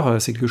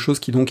pouvoir, c'est quelque chose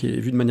qui donc est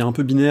vu de manière un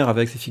peu binaire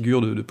avec ces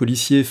figures de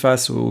policiers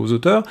face aux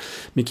auteurs,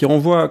 mais qui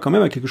renvoie quand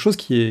même à quelque chose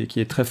qui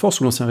est très fort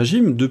sous l'Ancien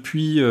Régime,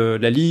 depuis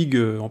la Ligue,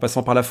 en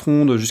passant par la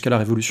Fronde jusqu'à la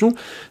Révolution.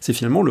 C'est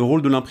finalement le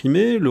rôle de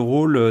l'imprimé, le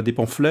rôle des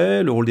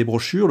pamphlets, le rôle des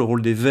brochures, le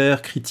rôle des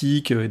vers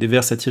critiques et des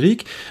vers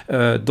satiriques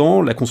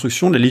dans la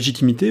construction de la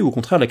légitimité ou au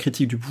contraire la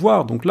critique du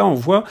pouvoir. Donc là on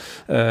voit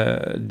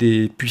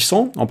des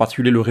puissants, en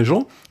particulier le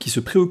régent, qui se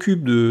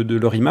préoccupent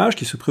de leur image,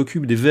 qui se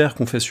préoccupent des vers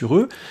qu'on fait sur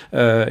eux,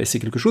 et c'est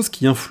quelque chose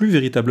qui influe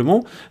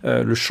véritablement.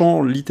 Le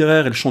champ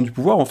littéraire et le champ du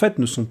pouvoir, en fait,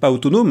 ne sont pas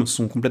autonomes,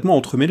 sont complètement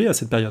entremêlés à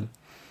cette période.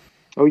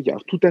 Oui,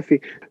 alors, tout à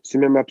fait. C'est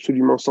même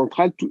absolument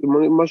central.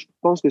 Moi, je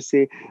pense que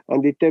c'est un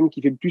des thèmes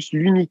qui fait le plus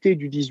l'unité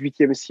du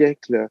XVIIIe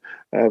siècle,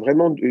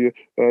 vraiment du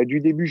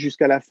début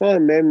jusqu'à la fin,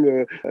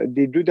 même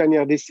des 2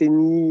 dernières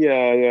décennies,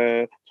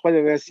 trois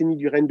dernières décennies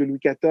du règne de Louis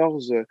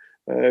XIV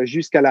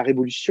jusqu'à la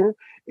Révolution.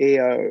 Et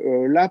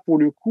là, pour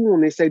le coup,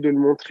 on essaye de le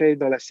montrer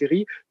dans la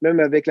série, même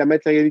avec la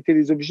matérialité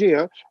des objets.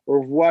 Hein. On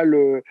voit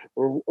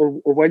on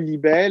voit le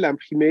libelle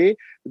imprimé.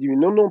 On dit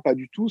non, pas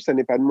du tout, ça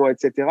n'est pas de moi,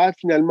 etc.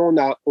 Finalement,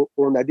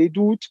 on a des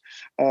doutes.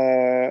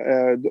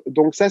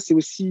 Donc ça, c'est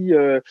aussi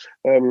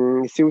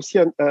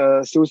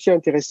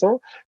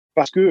intéressant.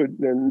 Parce que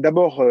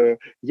d'abord,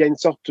 il y a une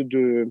sorte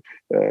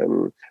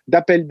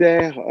d'appel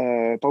d'air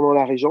pendant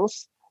la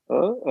Régence,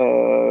 hein,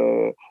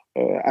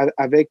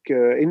 avec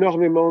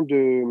énormément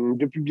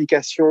de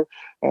publications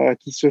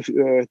qui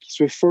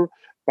se font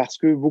parce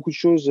que beaucoup de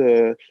choses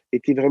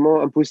étaient vraiment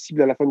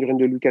impossibles à la fin du règne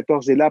de Louis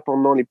XIV. Et là,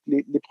 pendant les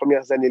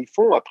premières années, le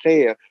font.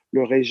 Après,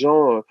 le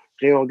régent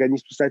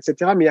réorganise tout ça,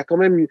 etc. Mais il y a quand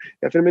même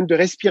un phénomène de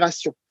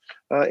respiration.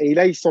 Hein, et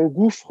là, il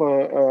s'engouffre.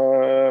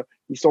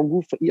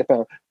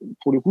 Enfin,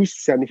 pour le coup,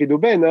 c'est un effet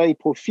d'aubaine. Hein, il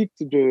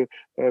profite de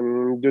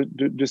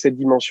cette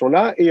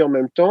dimension-là, et en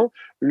même temps,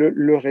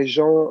 le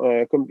régent,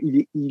 comme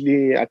il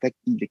est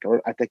quand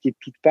même attaqué de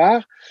toutes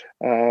parts.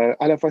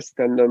 À la fois, c'est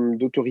un homme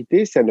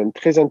d'autorité, c'est un homme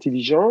très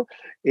intelligent,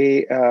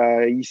 et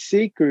il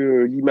sait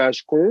que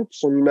l'image compte.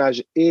 Son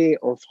image est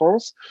en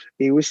France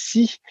et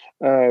aussi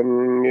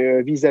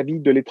vis-à-vis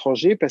de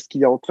l'étranger, parce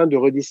qu'il est en train de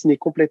redessiner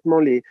complètement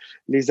les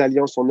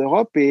alliances en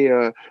Europe. Et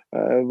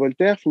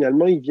Voltaire,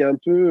 finalement, il vient un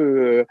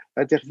peu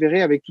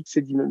interférer avec toutes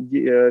ces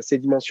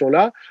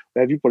dimensions-là.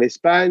 On l'a vu pour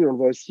l'Espagne, on le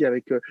voit aussi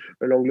avec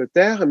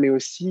l'Angleterre, mais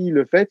aussi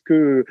le fait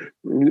que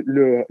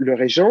le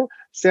régent,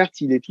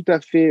 certes, il est tout à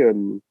fait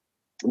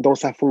dans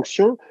sa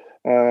fonction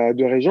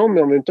de régent,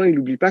 mais en même temps, il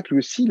n'oublie pas que lui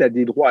aussi, il a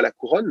des droits à la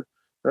couronne.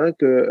 Hein,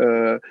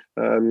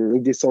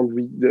 il descend de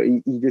Louis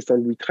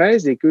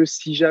XIII, et que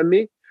si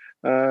jamais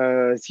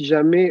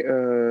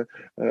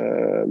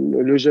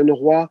le jeune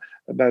roi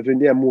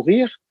venait à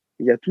mourir,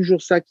 il y a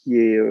toujours ça qui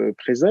est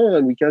présent.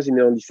 Hein. Louis XV est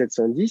né en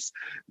 1710.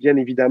 Bien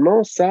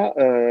évidemment,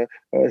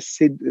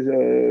 ces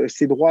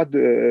droits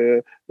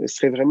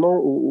seraient vraiment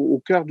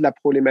au cœur de la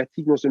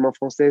problématique, non seulement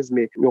française,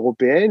 mais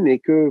européenne, et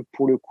que,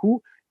 pour le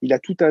coup, il a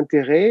tout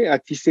intérêt à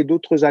tisser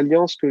d'autres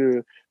alliances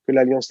que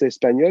l'alliance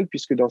espagnole,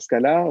 puisque dans ce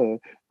cas-là,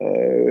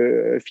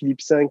 Philippe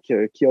V,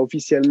 qui a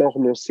officiellement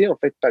renoncé, en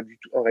fait, pas du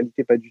tout, en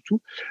réalité pas du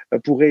tout,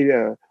 pourrait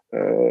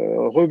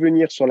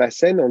revenir sur la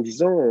scène en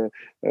disant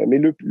mais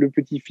le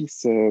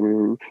petit-fils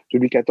de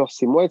Louis XIV,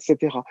 c'est moi,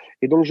 etc.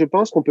 Et donc, je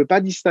pense qu'on ne peut pas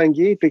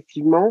distinguer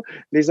effectivement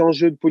les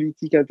enjeux de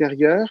politique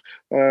intérieure,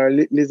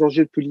 les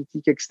enjeux de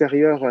politique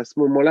extérieure à ce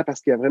moment-là, parce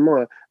qu'il y a vraiment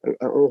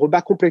on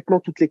rebat complètement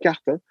toutes les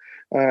cartes,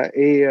 hein,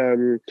 et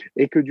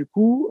que du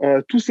coup,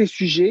 tous ces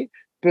sujets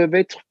peuvent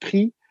être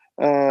pris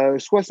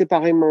soit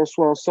séparément,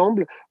 soit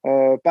ensemble,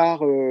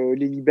 par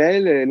les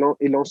libelles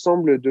et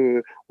l'ensemble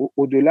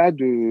au-delà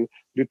de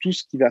tout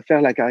ce qui va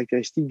faire la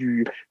caractéristique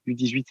du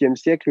XVIIIe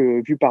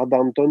siècle, vu par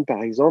Danton,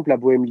 par exemple, la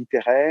bohème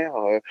littéraire,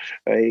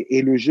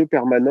 et le jeu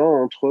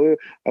permanent entre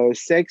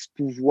sexe,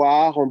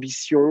 pouvoir,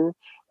 ambition,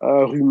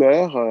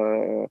 rumeur.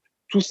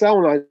 Tout ça,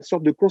 on a une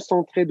sorte de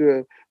concentré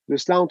de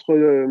cela entre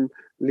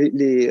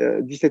les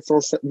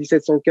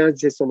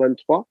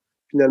 1715-1723.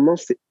 Finalement,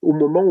 c'est au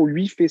moment où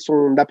lui fait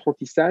son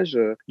apprentissage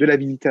de la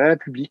vie littéraire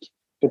publique.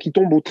 Donc, il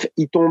tombe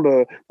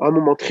à un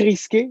moment très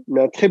risqué,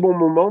 mais un très bon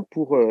moment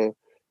pour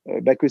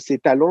que ses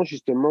talents,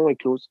 justement,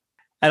 éclosent.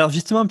 Alors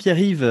justement,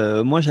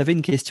 Pierre-Yves, moi j'avais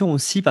une question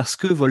aussi parce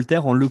que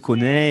Voltaire, on le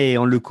connaît et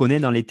on le connaît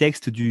dans les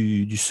textes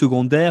du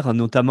secondaire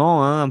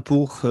notamment, hein,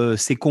 pour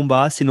ses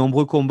combats, ses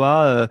nombreux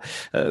combats,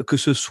 que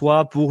ce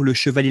soit pour le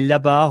Chevalier de la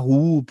Barre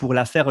ou pour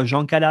l'affaire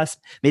Jean Calas.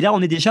 Mais là,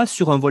 on est déjà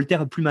sur un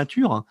Voltaire plus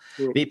mature.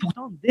 Mais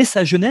pourtant, dès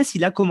sa jeunesse,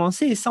 il a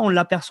commencé, et ça on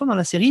l'aperçoit dans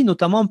la série,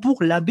 notamment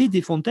pour l'abbé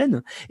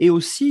Desfontaines et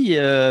aussi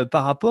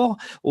par rapport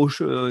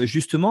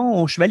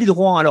justement au Chevalier de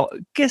Rohan. Alors,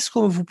 qu'est-ce que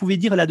vous pouvez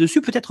dire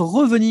là-dessus? Peut-être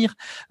revenir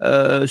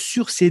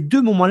sur ces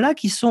deux moments-là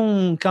qui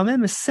sont quand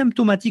même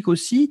symptomatiques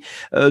aussi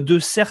de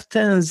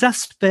certains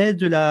aspects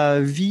de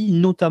la vie,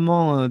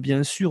 notamment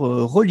bien sûr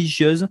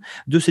religieuse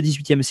de ce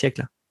XVIIIe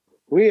siècle.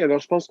 Oui, alors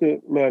je pense que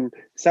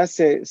ça,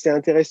 c'est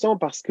intéressant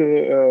parce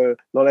que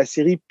dans la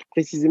série,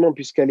 précisément,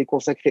 puisqu'elle est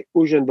consacrée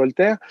au jeune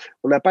Voltaire,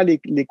 on n'a pas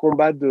les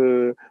combats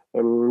de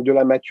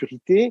la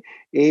maturité,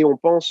 et on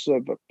pense,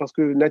 parce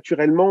que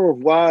naturellement, on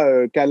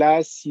voit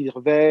Calas,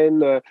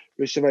 Sirven,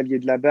 le Chevalier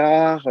de la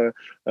Barre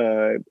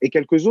et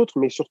quelques autres,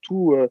 mais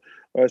surtout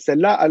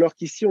celle-là, alors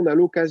qu'ici, on a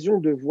l'occasion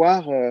de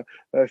voir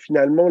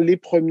finalement les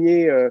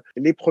premiers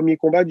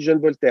combats du jeune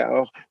Voltaire.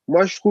 Alors,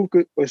 moi, je trouve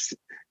que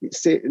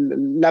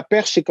la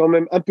perche est quand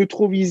même un peu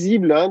trop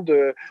visible. Hein,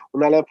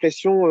 on a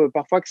l'impression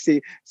parfois que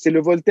c'est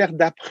le Voltaire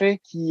d'après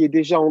qui est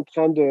déjà en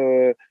train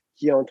de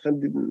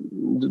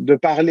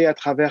parler à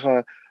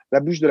travers la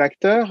bouche de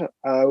l'acteur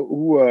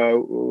ou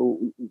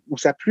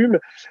sa plume.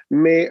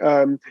 Mais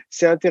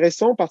c'est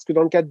intéressant parce que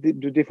dans le cadre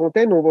de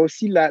Desfontaines, on voit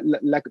aussi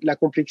la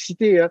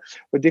complexité. Hein.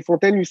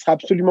 Desfontaines lui sera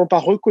absolument pas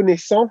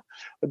reconnaissant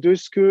de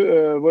ce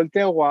que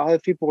Voltaire aura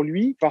fait pour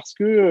lui, parce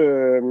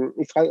que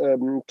il sera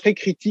très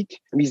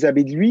critique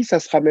vis-à-vis de lui. Ça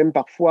sera même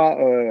parfois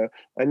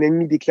un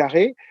ennemi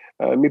déclaré.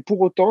 Mais pour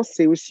autant,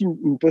 c'est aussi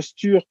une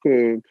posture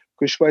que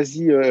que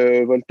choisit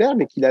Voltaire,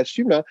 mais qu'il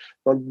assume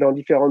dans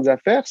différentes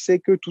affaires, c'est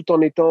que tout en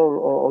étant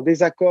en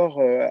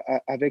désaccord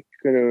avec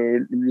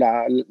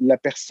la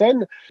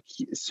personne,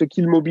 ce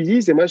qu'il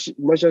mobilise, et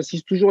moi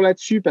j'insiste toujours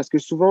là-dessus, parce que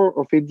souvent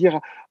on fait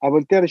dire à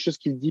Voltaire des choses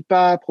qu'il ne dit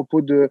pas à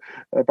propos de,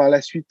 par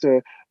la suite,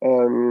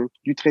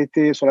 du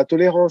traité sur la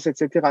tolérance,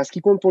 etc. Ce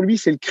qui compte pour lui,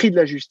 c'est le cri de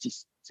la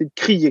justice, c'est de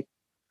crier.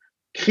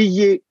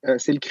 Crier,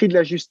 c'est le cri de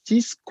la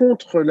justice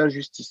contre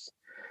l'injustice.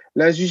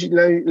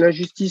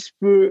 L'injustice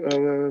peut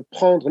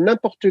prendre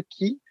n'importe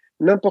qui,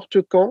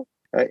 n'importe quand.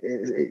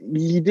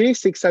 L'idée,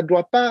 c'est que ça ne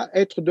doit pas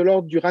être de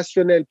l'ordre du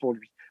rationnel pour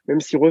lui, même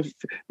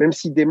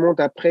s'il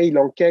démonte après, il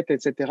enquête,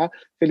 etc.,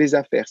 fait les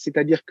affaires.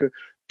 C'est-à-dire que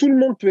tout le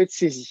monde peut être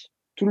saisi.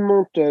 Tout le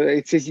monde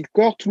est saisi de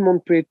corps, tout le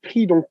monde peut être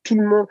pris. Donc, tout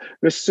le monde,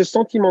 ce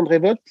sentiment de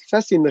révolte,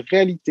 ça, c'est une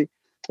réalité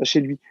chez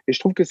lui. Et je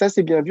trouve que ça,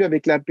 c'est bien vu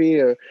avec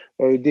l'abbé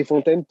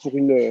Desfontaines pour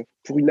une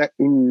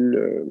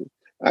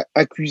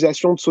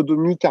accusation de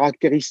sodomie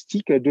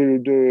caractéristique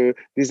des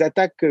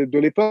attaques de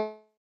l'époque,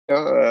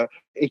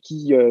 et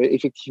qui,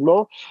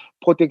 effectivement,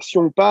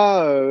 protection ou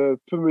pas,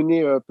 peut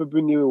mener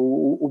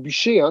au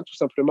bûcher, tout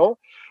simplement.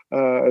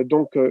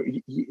 Donc,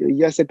 il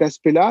y a cet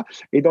aspect-là.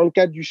 Et dans le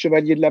cadre du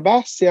Chevalier de la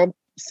Barre, c'est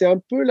un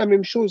peu la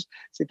même chose.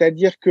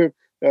 C'est-à-dire que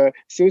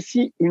c'est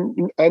aussi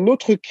un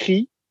autre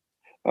cri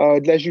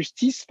de la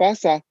justice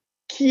face à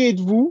qui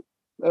êtes-vous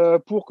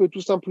pour que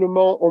tout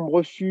simplement on me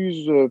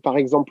refuse, par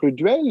exemple, le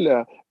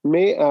duel,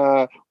 mais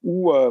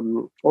ou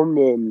on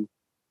me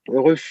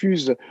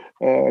refuse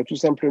tout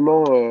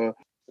simplement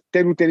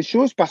telle ou telle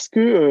chose parce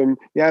que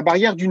il y a la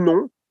barrière du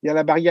non, il y a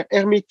la barrière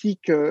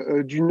hermétique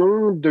du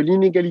non, de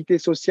l'inégalité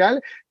sociale,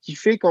 qui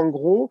fait qu'en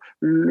gros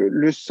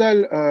le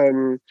seul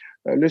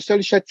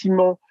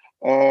châtiment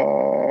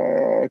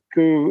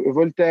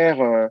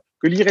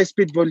que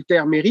l'irrespect de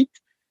Voltaire mérite,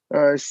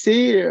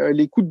 c'est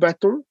les coups de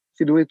bâton,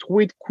 c'est de être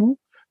roué de coups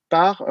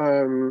par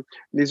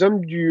les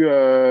hommes du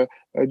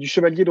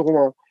Chevalier de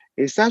Rohan.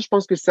 Et ça, je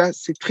pense que ça,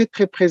 c'est très,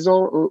 très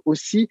présent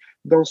aussi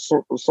dans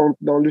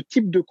le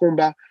type de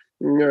combat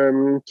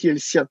qui est le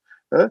sien.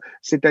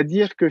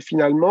 C'est-à-dire que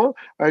finalement,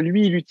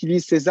 lui, il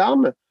utilise ses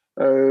armes,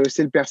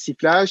 c'est le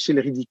persiflage, c'est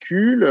le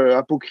ridicule,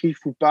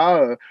 apocryphe ou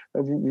pas,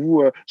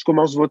 je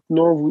commence votre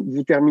nom,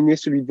 vous terminez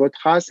celui de votre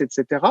race,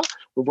 etc.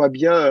 On voit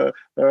bien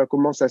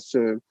comment ça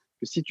se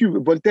situe.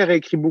 Voltaire a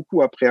écrit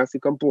beaucoup après, c'est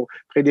comme pour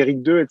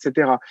Frédéric II,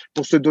 etc.,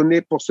 pour se donner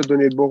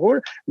le beau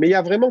rôle. Mais il y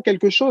a vraiment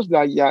quelque chose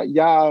là. Il y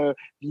a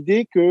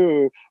l'idée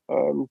que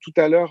tout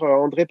à l'heure,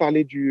 André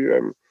parlait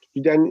de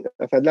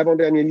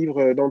l'avant-dernier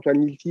livre d'Antoine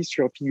Milty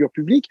sur figure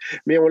publique,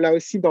 mais on l'a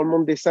aussi dans le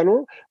monde des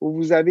salons, où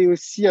vous avez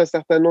aussi un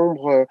certain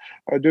nombre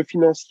de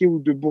financiers ou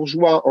de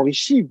bourgeois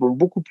enrichis,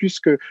 beaucoup plus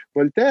que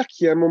Voltaire,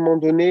 qui à un moment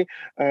donné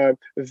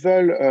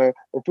veulent,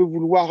 on peut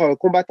vouloir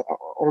combattre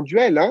en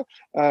duel,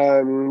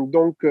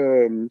 donc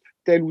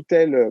tel ou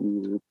tel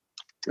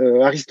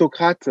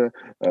aristocrate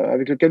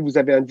avec lequel vous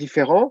avez un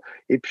différend,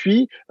 et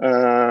puis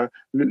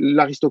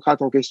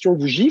l'aristocrate en question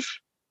vous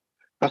gifle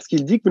parce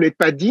qu'il dit que vous n'êtes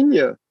pas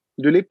digne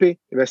de l'épée.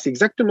 Et ben, c'est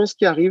exactement ce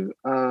qui arrive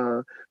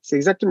à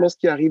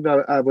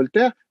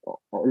Voltaire,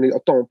 en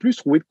étant en plus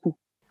roué de coups.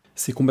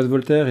 Ces combats de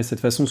Voltaire et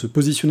cette façon de se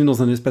positionner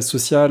dans un espace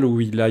social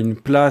où il a une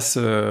place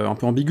un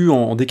peu ambiguë,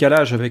 en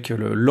décalage avec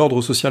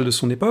l'ordre social de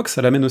son époque,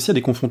 ça l'amène aussi à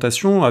des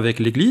confrontations avec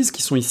l'Église,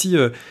 qui sont ici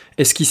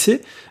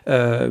esquissées,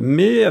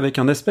 mais avec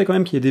un aspect quand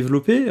même qui est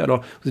développé. Alors,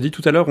 vous avez dit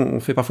tout à l'heure,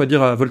 on fait parfois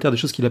dire à Voltaire des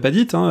choses qu'il n'a pas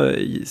dites,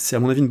 c'est à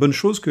mon avis une bonne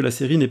chose que la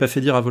série n'ait pas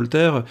fait dire à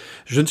Voltaire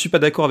 « Je ne suis pas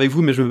d'accord avec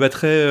vous, mais je me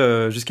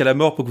battrai jusqu'à la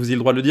mort pour que vous ayez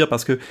le droit de le dire »,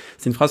 parce que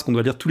c'est une phrase qu'on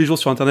doit lire tous les jours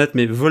sur Internet,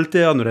 mais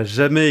Voltaire ne l'a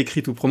jamais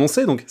écrite ou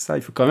prononcée, donc ça,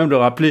 il faut quand même le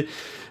rappeler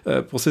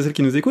pour ceux et celles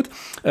qui nous écoutent.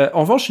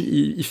 En revanche,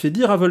 il fait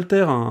dire à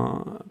Voltaire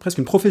presque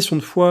une profession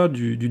de foi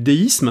du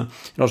déisme.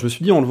 Alors je me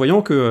suis dit en le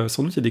voyant que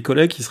sans doute il y a des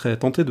collègues qui seraient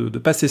tentés de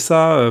passer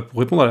ça pour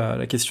répondre à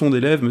la question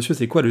d'élève, monsieur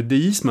c'est quoi le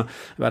déisme?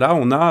 Là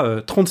on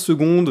a 30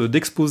 secondes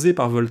d'exposé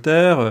par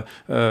Voltaire,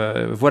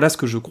 voilà ce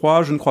que je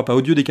crois, je ne crois pas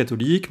au Dieu des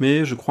catholiques,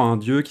 mais je crois à un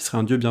Dieu qui serait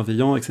un Dieu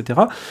bienveillant, etc.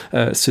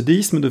 Ce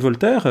déisme de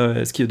Voltaire,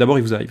 est-ce qu'il d'abord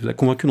il vous a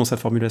convaincu dans sa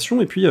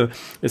formulation, et puis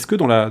est-ce que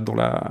dans la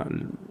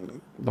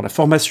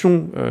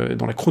formation,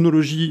 dans la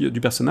chronologie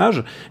du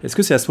personnage, est-ce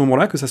que c'est à ce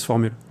moment-là que ça se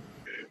formule?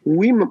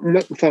 Oui, moi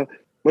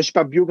je suis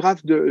pas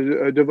biographe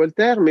de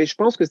Voltaire, mais je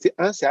pense que c'est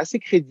assez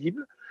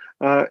crédible.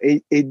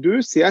 Et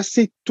deux, c'est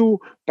assez tôt,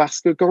 parce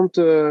que quand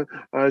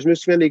je me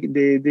souviens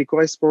des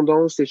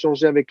correspondances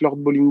échangées avec Lord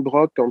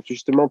Bolingbroke, quand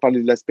justement on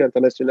parlait de l'aspect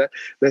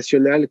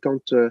national,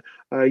 quand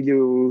il est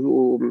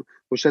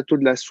au château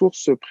de la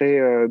Source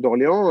près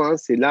d'Orléans,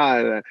 c'est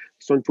là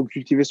il faut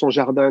cultiver son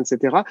jardin,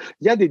 etc.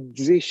 Il y a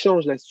des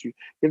échanges là-dessus.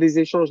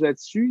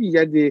 Il y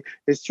a des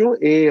questions,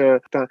 et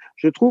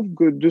je trouve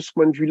que de ce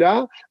point de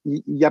vue-là,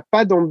 il n'y a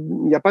pas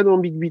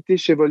d'ambiguïté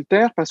chez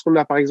Voltaire, parce qu'on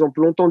a par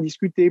exemple longtemps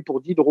discuté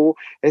pour Diderot.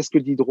 Est-ce que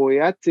Diderot est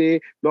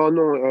athée? Non,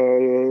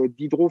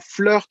 Diderot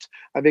flirte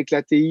avec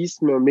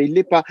l'athéisme, mais il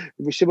l'est pas.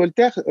 Chez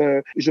Voltaire,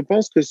 je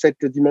pense que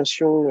cette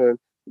dimension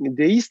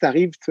déiste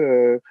arrive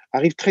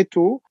très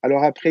tôt.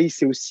 Alors après, il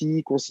s'est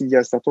aussi concilié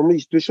un certain nombre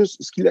de choses.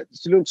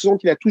 Ce dont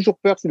il a toujours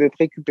peur, c'est d'être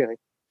récupéré.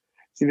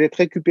 c'est d'être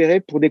récupéré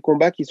pour des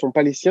combats qui ne sont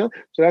pas les siens.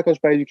 C'est là, quand je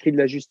parlais du cri de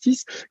la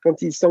justice,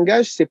 quand il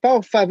s'engage, c'est pas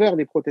en faveur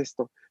des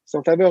protestants, c'est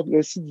en faveur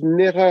aussi d'une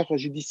erreur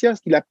judiciaire,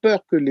 parce qu'il a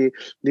peur que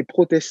les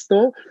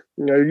protestants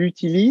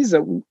l'utilisent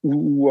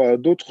ou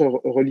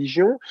d'autres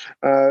religions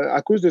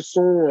à cause de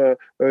son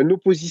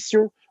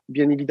opposition,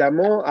 bien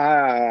évidemment,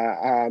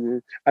 à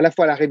la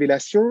fois à la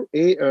révélation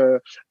et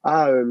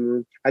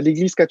à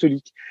l'Église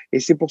catholique. Et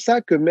c'est pour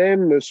ça que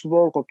même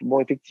souvent, bon,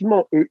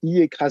 effectivement,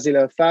 EI, écraser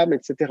l'infâme,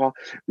 etc.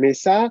 Mais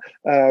ça,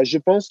 je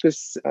pense que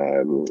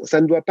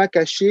ça ne doit pas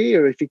cacher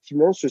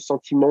effectivement ce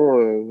sentiment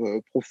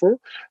profond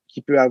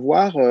qu'il peut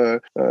avoir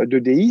de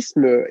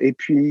déisme, et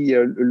puis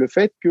le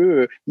fait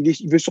qu'il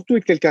veut surtout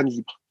être quelqu'un de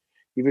libre.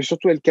 Il veut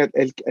surtout être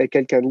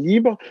quelqu'un de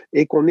libre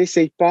et qu'on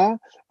n'essaye pas,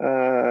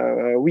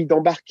 oui,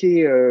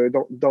 d'embarquer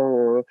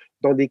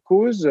dans des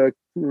causes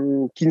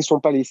qui ne sont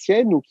pas les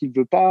siennes ou qu'il ne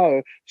veut pas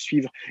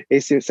suivre. Et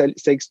ça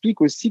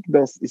explique aussi que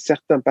dans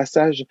certains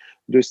passages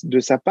de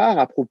sa part,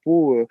 à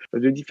propos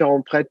de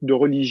différents prêtres de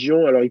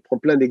religion, alors il prend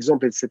plein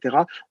d'exemples, etc.,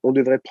 on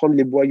devrait prendre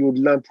les boyaux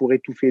de l'un pour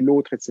étouffer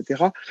l'autre,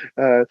 etc.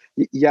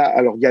 Il y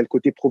a le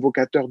côté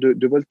provocateur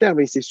de Voltaire,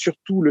 mais c'est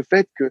surtout le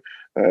fait que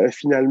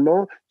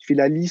finalement, il fait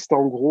la liste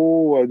en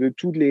gros de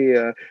toutes les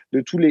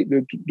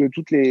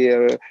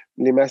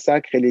les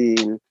massacres et les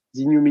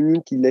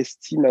ignominies qu'il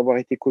estime avoir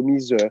été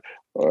commises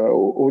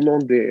au nom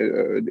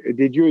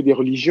des dieux et des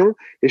religions.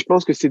 Et je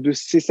pense que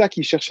c'est ça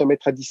qu'il cherche à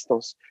mettre à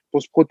distance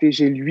pour se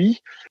protéger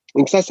lui.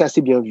 Donc ça, c'est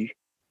assez bien vu.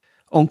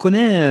 On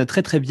connaît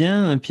très très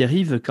bien,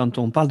 Pierre-Yves, quand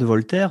on parle de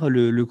Voltaire,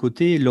 le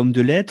côté l'homme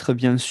de lettres,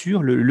 bien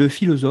sûr, le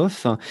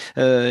philosophe.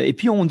 Et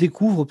puis on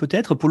découvre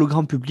peut-être pour le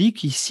grand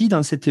public, ici,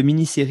 dans cette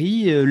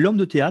mini-série, l'homme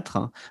de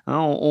théâtre. Hein,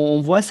 on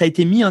voit, ça a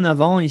été mis en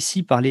avant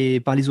ici par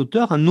les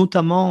auteurs, hein,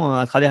 notamment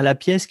à travers la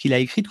pièce qu'il a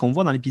écrite, qu'on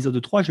voit dans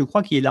l'épisode 3, je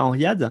crois, qui est là en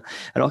Henriade.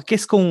 Alors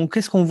qu'est-ce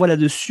qu'on voit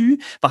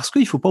là-dessus? Parce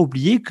qu'il ne faut pas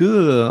oublier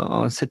que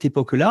à cette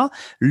époque-là,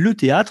 le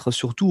théâtre,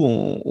 surtout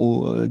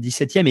au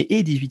XVIIe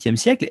et XVIIIe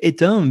siècle,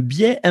 est un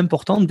biais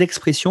important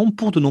d'expression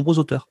pour de nombreux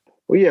auteurs.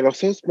 Oui, alors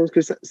ça, je pense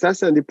que ça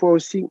c'est un des points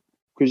aussi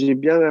que j'ai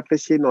bien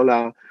apprécié dans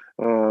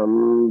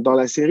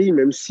la série,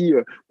 même si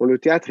le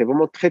théâtre est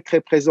vraiment très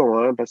très présent,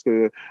 hein, parce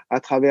que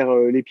à travers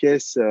les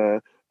pièces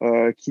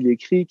qu'il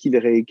écrit, qu'il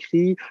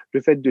réécrit,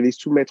 le fait de les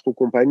soumettre aux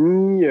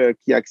compagnies,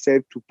 qui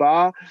acceptent ou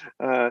pas,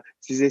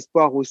 ses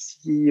espoirs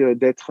aussi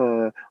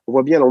on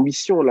voit bien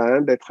l'ambition là,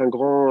 hein, d'être un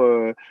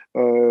grand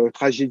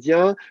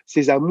tragédien,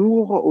 ses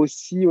amours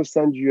aussi au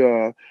sein du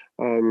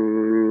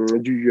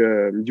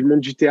monde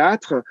du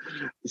théâtre.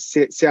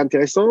 C'est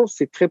intéressant,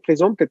 c'est très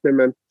présent, peut-être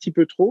même un petit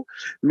peu trop,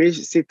 mais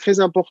c'est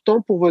très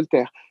important pour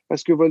Voltaire,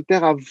 parce que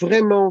Voltaire a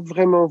vraiment,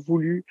 vraiment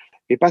voulu,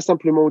 et pas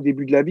simplement au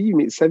début de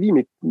sa vie,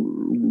 mais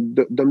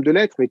d'homme de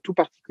lettres, mais tout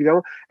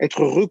particulièrement,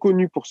 être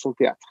reconnu pour son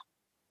théâtre.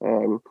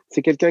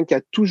 C'est quelqu'un qui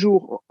a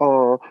toujours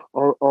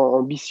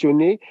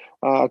ambitionné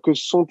que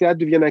son théâtre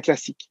devienne un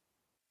classique.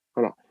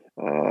 Voilà.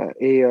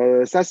 Et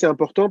ça, c'est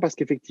important parce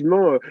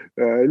qu'effectivement,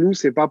 nous,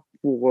 c'est pas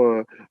pour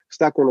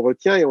ça qu'on le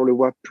retient, et on le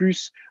voit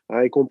plus,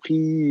 y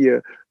compris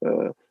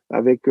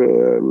avec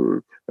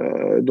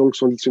donc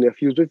son dictionnaire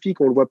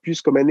philosophique, on le voit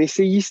plus comme un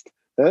essayiste,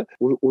 hein,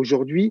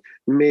 aujourd'hui,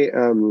 mais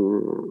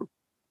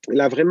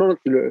là, vraiment,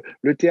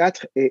 le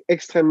théâtre est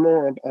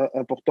extrêmement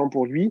important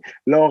pour lui,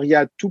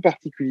 l'Henriade tout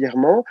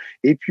particulièrement,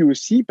 et puis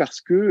aussi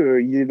parce que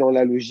il est dans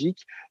la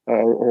logique.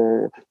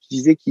 Je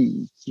disais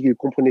qu'il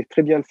comprenait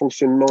très bien le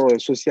fonctionnement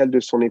social de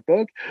son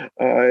époque.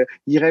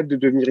 Il rêve de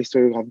devenir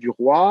historiographe du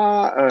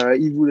roi.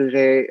 Il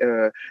voudrait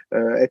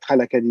être à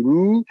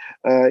l'Académie.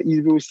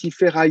 Il veut aussi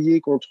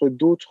ferrailler contre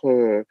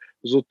d'autres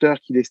auteurs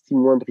qu'il estime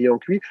moins brillants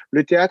que lui.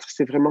 Le théâtre,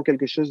 c'est vraiment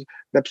quelque chose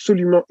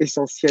d'absolument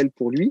essentiel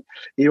pour lui.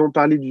 Et on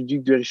parlait du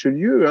duc de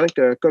Richelieu, hein,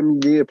 comme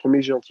il est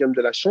premier gentilhomme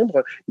de la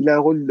Chambre, il a un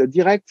rôle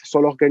direct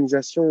sur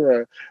l'organisation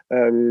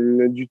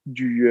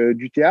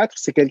du théâtre.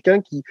 C'est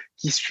quelqu'un qui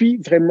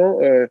suit vraiment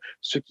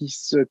ce qui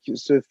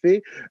se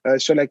fait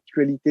sur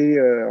l'actualité,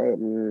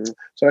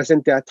 sur la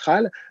scène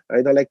théâtrale,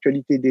 et dans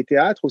l'actualité des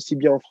théâtres, aussi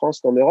bien en France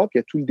qu'en Europe. Il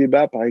y a tout le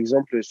débat, par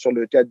exemple, sur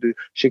le théâtre de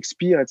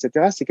Shakespeare,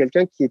 etc. C'est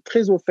quelqu'un qui est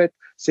très au fait.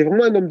 C'est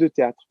vraiment un homme de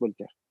théâtre,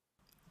 Voltaire.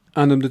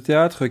 Un homme de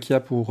théâtre qui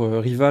a pour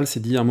rival, c'est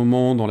dit un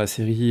moment dans la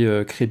série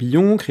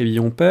Crébillon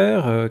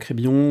père,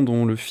 Crébillon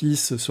dont le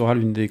fils sera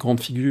l'une des grandes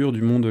figures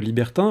du monde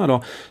libertin.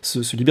 Alors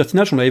ce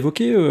libertinage, on l'a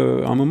évoqué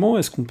un moment,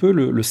 est-ce qu'on peut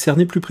le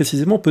cerner plus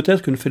précisément,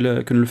 peut-être que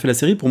ne le fait la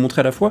série, pour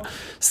montrer à la fois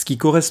ce qui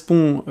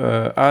correspond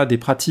à des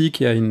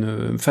pratiques et à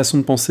une façon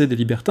de penser des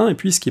libertins, et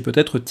puis ce qui est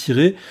peut-être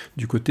tiré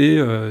du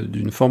côté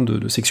d'une forme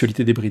de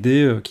sexualité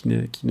débridée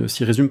qui ne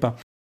s'y résume pas.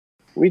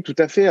 Oui, tout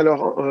à fait.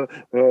 Alors,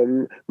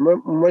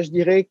 moi, je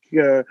dirais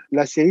que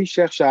la série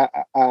cherche à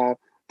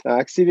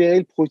accélérer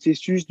le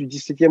processus du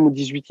XVIIe au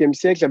XVIIIe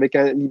siècle avec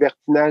un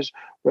libertinage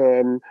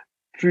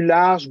plus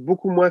large,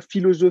 beaucoup moins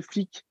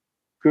philosophique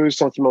que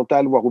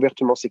sentimental, voire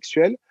ouvertement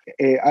sexuel.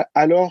 Et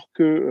alors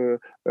que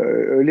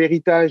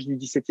l'héritage du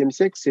XVIIe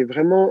siècle, c'est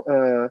vraiment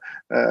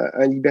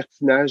un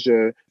libertinage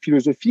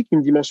philosophique,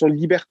 une dimension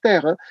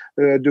libertaire, hein,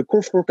 de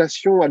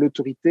confrontation à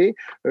l'autorité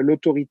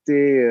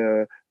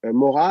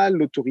morale,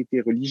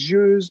 l'autorité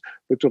religieuse,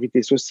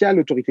 l'autorité sociale,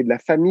 l'autorité de la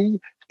famille,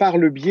 par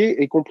le biais,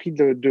 y compris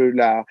de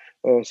la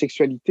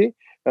sexualité,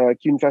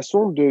 qui est une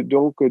façon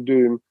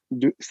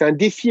c'est un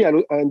défi,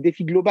 un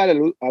défi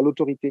global à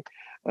l'autorité.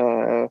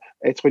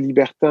 Être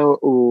libertin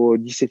au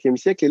XVIIe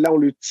siècle, et là on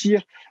le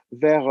tire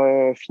vers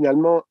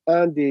finalement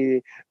un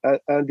des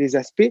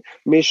aspects,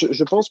 mais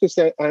je pense que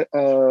c'est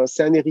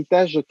un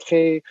héritage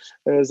très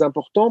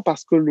important,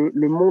 parce que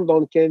le monde dans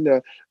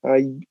lequel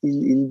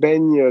il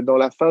baigne à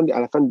la fin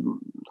bien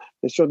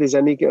sûr des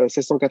années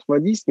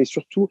 1690, mais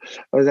surtout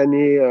aux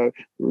années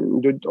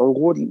en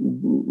gros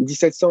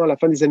 1700, à la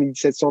fin des années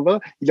 1720,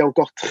 il est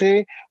encore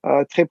très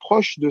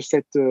proche de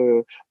cette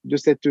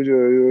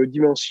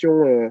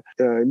dimension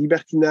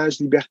libertinage,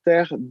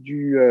 libertaire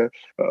de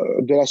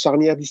la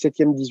charnière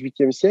 17e,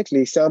 18e siècle.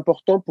 Et c'est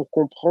important pour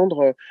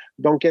comprendre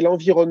dans quel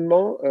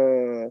environnement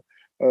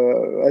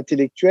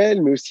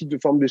intellectuel, mais aussi de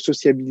forme de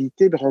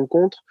sociabilité, de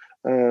rencontre,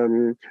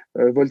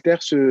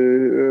 Voltaire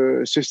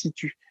se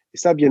situe. Et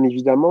ça, bien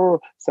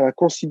évidemment, ça a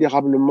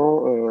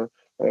considérablement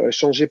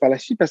changé par la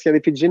suite, parce qu'il y a un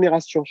effet de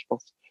génération, je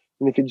pense.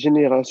 Un effet de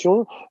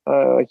génération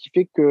qui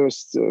fait que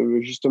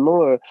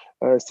justement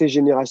ces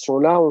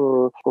générations-là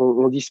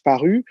ont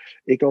disparu,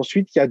 et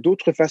qu'ensuite il y a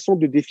d'autres façons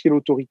de défier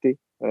l'autorité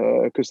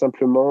que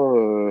simplement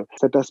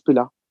cet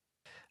aspect-là.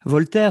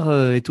 Voltaire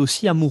est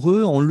aussi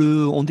amoureux.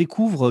 On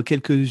découvre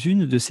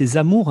quelques-unes de ses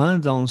amours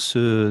dans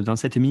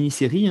cette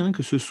mini-série,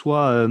 que ce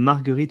soit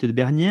Marguerite de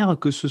Bernières,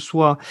 que ce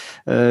soit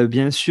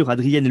bien sûr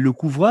Adrienne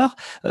Lecouvreur.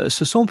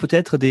 Ce sont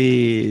peut-être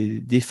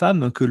des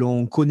femmes que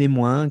l'on connaît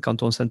moins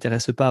quand on ne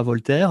s'intéresse pas à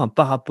Voltaire,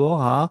 par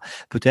rapport à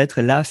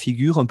peut-être la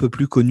figure un peu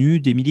plus connue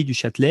d'Émilie du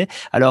Châtelet.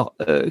 Alors,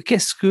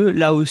 qu'est-ce que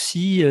là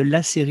aussi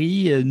la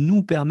série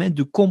nous permet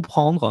de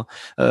comprendre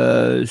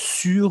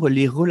sur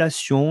les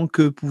relations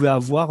que pouvait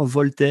avoir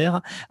Voltaire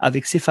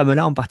avec ces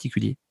femmes-là en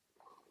particulier?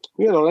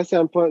 Oui, alors là, c'est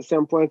un point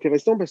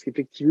intéressant, parce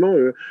qu'effectivement,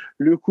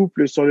 le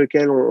couple sur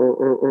lequel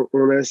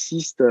on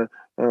insiste,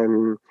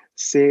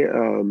 c'est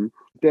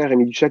Voltaire et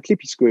Émilie du Châtelet,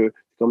 puisque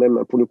quand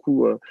même, pour le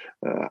coup,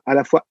 à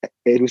la fois,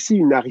 elle aussi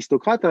une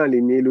aristocrate, elle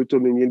est née Le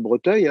Thomeunier le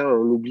Breteuil,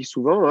 on oublie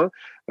souvent,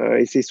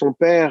 et c'est son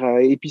père,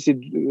 et puis c'est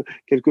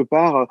quelque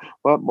part,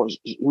 bon,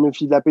 je me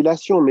fie de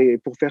l'appellation, mais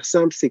pour faire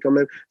simple, c'est quand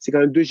même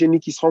deux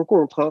génies qui se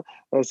rencontrent,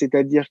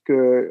 c'est-à-dire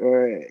que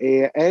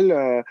et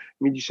elle,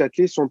 Émilie du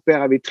Châtelet, son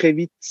père avait très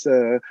vite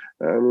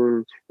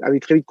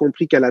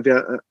compris qu'elle avait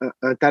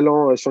un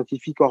talent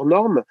scientifique hors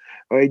norme,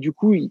 et du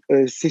coup,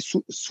 c'est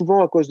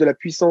souvent à cause de la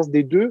puissance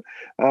des deux,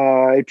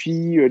 et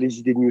puis les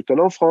idées de Newton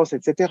en France,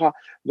 etc.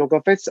 Donc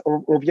en fait,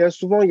 on vient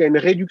souvent, il y a une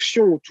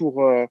réduction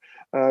autour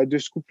de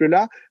ce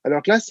couple-là,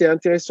 alors que là, c'est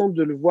intéressant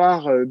de le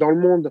voir dans le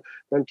monde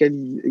dans lequel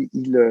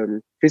il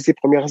fait ses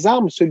premières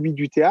armes, celui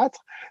du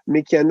théâtre,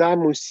 mais qui est un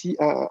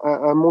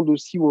monde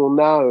aussi où on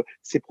a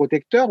ses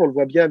protecteurs. On le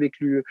voit bien avec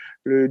le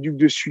duc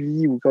de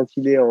Sully, ou quand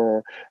il est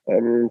en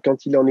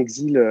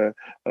exil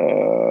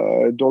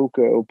donc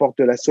aux portes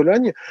de la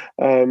Sologne,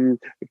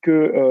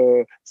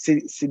 que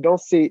c'est dans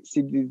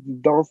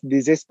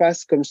des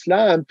espaces comme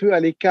cela, un peu à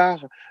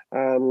l'écart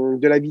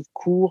de la vie de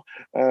cour,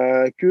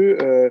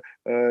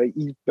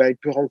 il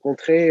peut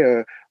rencontrer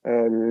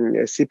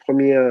ses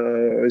premiers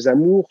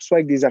amours, soit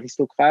avec des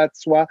aristocrates,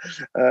 soit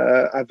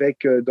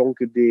avec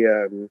donc des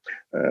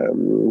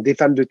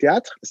femmes de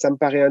théâtre. Ça me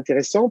paraît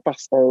intéressant,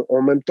 parce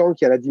qu'en même temps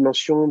qu'il y a la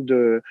dimension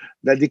de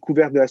la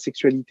découverte de la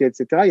sexualité,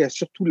 etc., il y a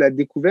surtout la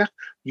découverte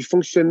du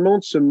fonctionnement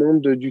de ce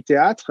monde du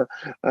théâtre,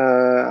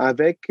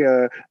 avec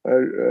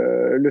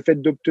le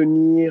fait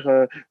d'obtenir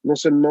non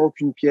seulement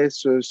qu'une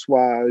pièce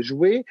soit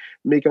jouée,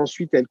 mais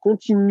qu'ensuite elle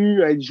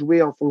continue à être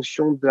jouée en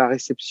fonction de la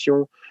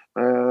réception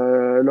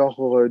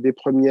lors des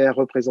premières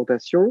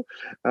représentations.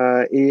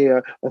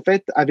 En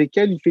fait, avec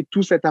elle, il fait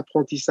tout cet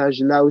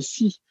apprentissage-là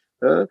aussi,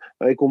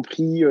 y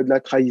compris de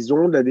la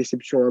trahison, de la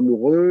déception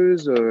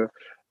amoureuse.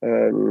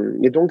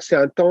 Et donc, c'est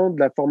un temps de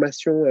la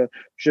formation du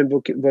jeune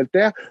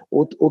Voltaire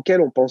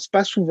auquel on pense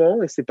pas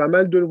souvent, et c'est pas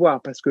mal de le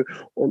voir, parce que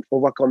on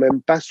voit quand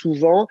même pas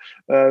souvent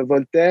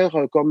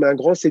Voltaire comme un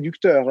grand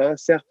séducteur.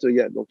 Certes, il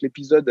y a donc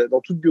l'épisode,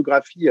 dans toute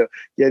biographie,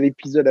 il y a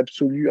l'épisode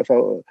absolu,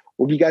 enfin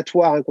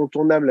obligatoire,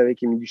 incontournable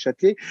avec Émile du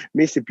Châtelet,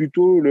 mais c'est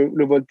plutôt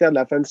le Voltaire de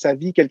la fin de sa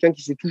vie, quelqu'un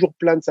qui s'est toujours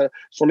plaint de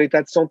son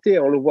état de santé.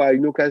 On le voit à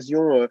une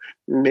occasion,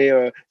 mais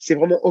c'est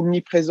vraiment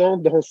omniprésent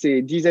dans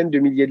ces dizaines de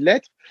milliers de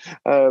lettres,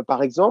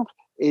 par exemple.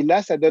 Et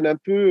là, ça donne un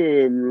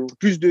peu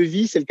plus de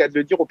vie, c'est le cas de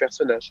le dire, au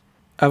personnage.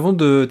 Avant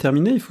de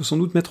terminer, il faut sans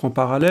doute mettre en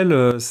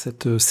parallèle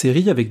cette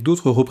série avec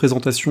d'autres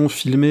représentations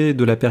filmées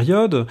de la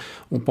période.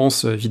 On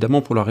pense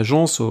évidemment pour la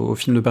Régence au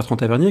film de Bertrand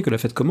Tavernier, Que la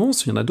fête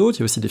commence. Il y en a d'autres,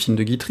 il y a aussi des films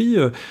de Guitry.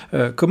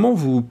 Comment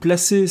vous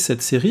placez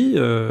cette série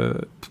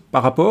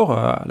par rapport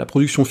à la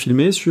production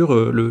filmée sur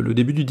le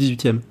début du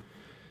XVIIIe ?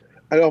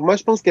 Alors moi,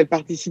 je pense qu'elle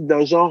participe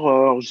d'un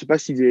genre, je ne sais pas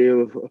s'il est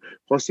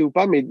français ou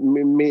pas, mais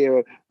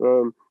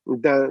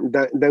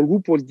d'un goût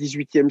pour le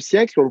XVIIIe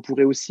siècle. On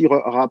pourrait aussi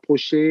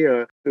rapprocher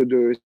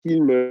de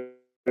films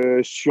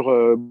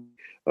sur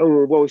Hein,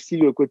 on voit aussi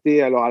le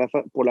côté, alors à la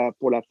fin, pour la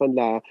fin de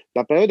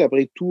la période,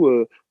 après tout,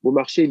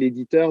 Beaumarchais est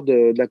l'éditeur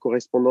de la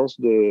correspondance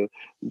de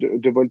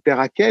Voltaire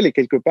à Kehl, et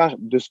quelque part,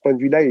 de ce point de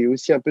vue-là, il est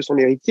aussi un peu son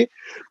héritier.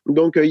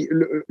 Donc,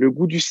 le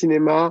goût du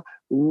cinéma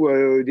ou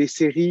des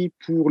séries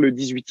pour le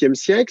XVIIIe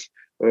siècle,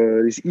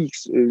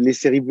 les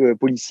séries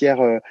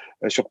policières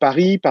sur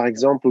Paris, par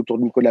exemple, autour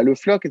de Nicolas Le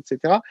Floch,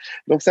 etc.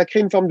 Donc, ça crée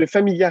une forme de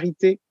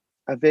familiarité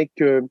avec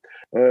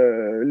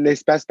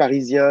l'espace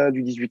parisien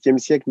du XVIIIe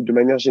siècle ou de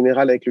manière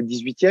générale avec le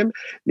XVIIIe,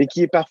 mais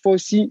qui est parfois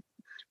aussi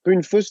un peu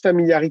une fausse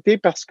familiarité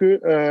parce que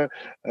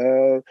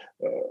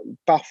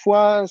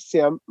parfois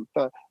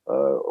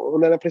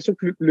on a l'impression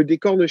que le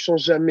décor ne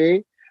change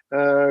jamais,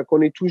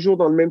 qu'on est toujours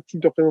dans le même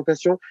type de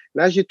représentation.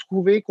 Là, j'ai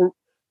trouvé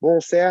bon,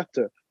 certes,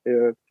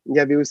 il y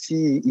avait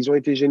aussi, ils ont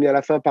été gênés à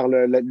la fin par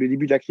le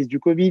début de la crise du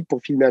Covid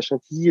pour filmer à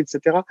Chantilly,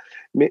 etc.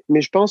 Mais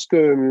je pense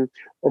que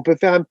on peut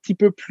faire un petit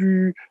peu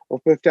plus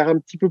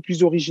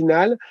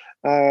original,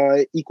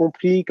 y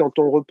compris quand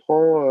on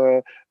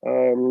reprend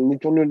les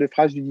tournures de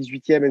phrases du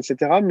 18e,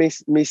 etc.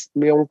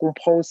 Mais on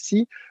comprend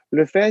aussi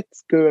le fait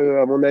que,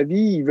 à mon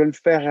avis, ils veulent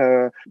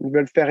faire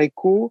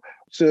écho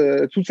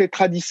toute cette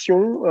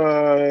tradition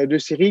de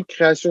séries de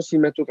création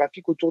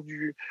cinématographique autour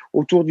du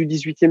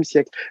XVIIIe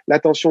siècle.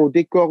 L'attention au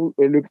décor,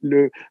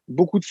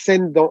 beaucoup de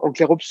scènes en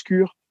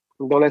clair-obscur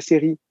dans la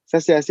série. Ça,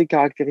 c'est assez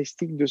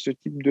caractéristique de ce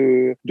type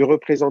de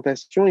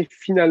représentation. Et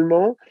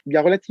finalement, il y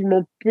a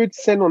relativement peu de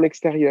scènes en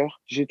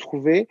extérieur, j'ai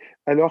trouvé,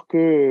 alors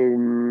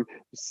que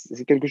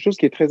c'est quelque chose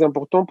qui est très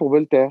important pour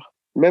Voltaire,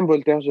 même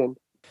Voltaire jeune.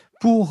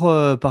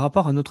 Par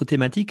rapport à notre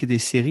thématique des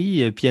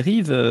séries,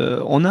 Pierre-Yves,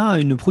 on a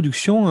une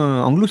production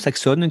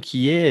anglo-saxonne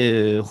qui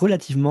est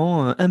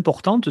relativement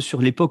importante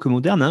sur l'époque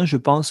moderne, hein. Je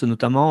pense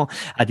notamment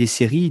à des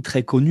séries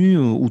très connues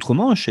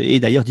outre-Manche et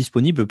d'ailleurs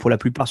disponibles pour la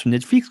plupart sur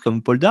Netflix,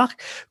 comme Paul Dark,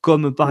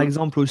 comme par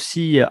exemple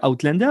aussi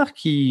Outlander,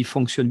 qui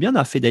fonctionne bien. On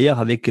a fait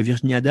d'ailleurs avec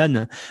Virginia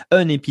Dan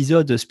un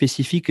épisode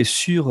spécifique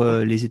sur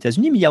les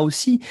États-Unis, mais il y a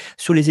aussi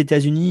sur les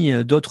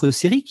États-Unis d'autres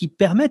séries qui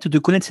permettent de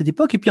connaître cette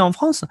époque. Et puis en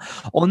France,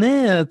 on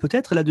est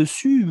peut-être là-dessus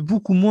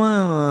beaucoup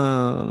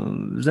moins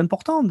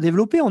important,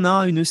 développé. On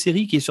a une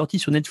série qui est sortie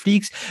sur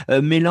Netflix,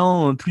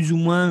 mêlant plus ou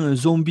moins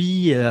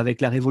zombies avec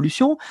la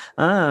Révolution,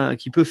 hein,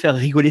 qui peut faire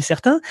rigoler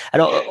certains.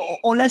 Alors,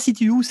 on la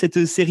situe où,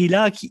 cette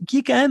série-là, qui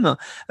est quand même,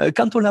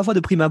 quand on la voit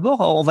de prime abord,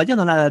 on va dire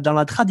dans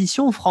la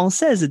tradition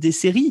française des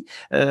séries,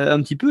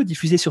 un petit peu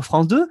diffusées sur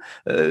France 2.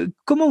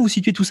 Comment vous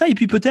situez tout ça? Et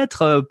puis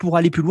peut-être, pour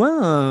aller plus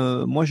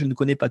loin, moi je ne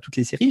connais pas toutes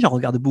les séries, j'en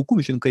regarde beaucoup,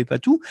 mais je ne connais pas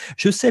tout.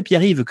 Je sais,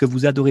 Pierre-Yves, que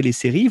vous adorez les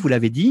séries, vous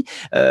l'avez dit.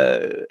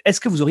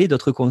 Est-ce que vous auriez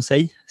d'autres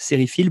conseils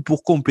sériphiles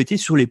pour compléter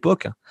sur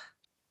l'époque?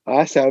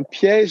 Ah, c'est un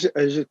piège.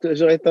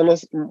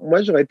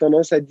 Moi, j'aurais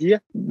tendance à dire,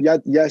 il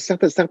y a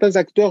certains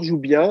acteurs jouent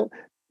bien,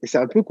 et c'est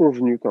un peu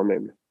convenu quand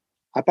même.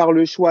 À part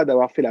le choix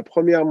d'avoir fait la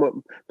première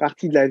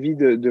partie de la vie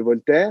de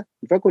Voltaire,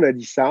 une fois qu'on a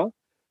dit ça,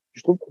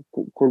 je trouve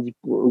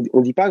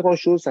qu'on dit pas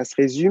grand-chose, ça se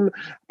résume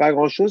pas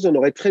grand-chose. On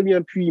aurait très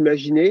bien pu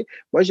imaginer,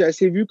 moi j'ai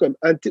assez vu comme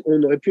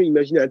on aurait pu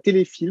imaginer un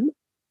téléfilm,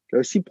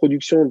 aussi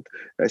production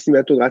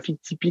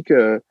cinématographique typique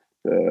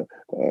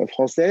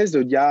française.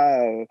 Il y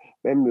a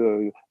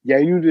il y a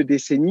 1 ou 2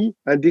 décennies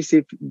un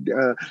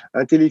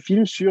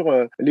téléfilm sur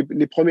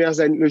les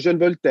premières années, le jeune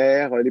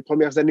Voltaire, les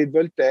premières années de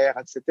Voltaire,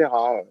 etc.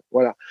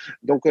 Voilà.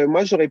 Donc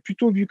moi j'aurais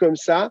plutôt vu comme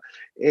ça,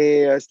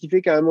 et ce qui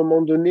fait qu'à un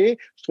moment donné,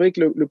 je trouvais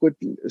que le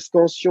côté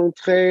scansion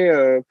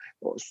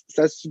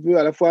ça se veut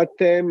à la fois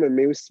thème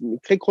mais aussi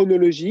très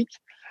chronologique.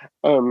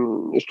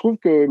 Je trouve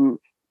que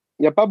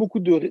il n'y a pas beaucoup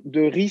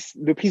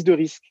de prise de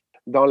risque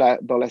dans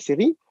la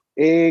série,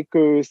 et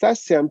que ça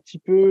c'est un petit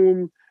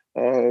peu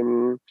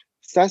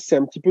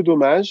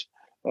dommage,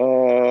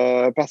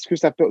 parce que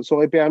ça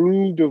aurait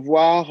permis de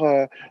voir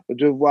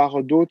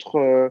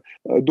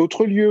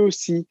d'autres lieux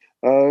aussi,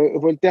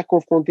 Voltaire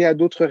confronté à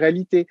d'autres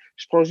réalités.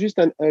 Je prends juste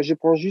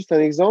un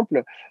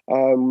exemple.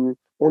 On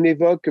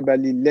évoque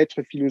les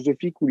lettres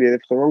philosophiques ou les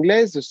lettres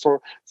anglaises, son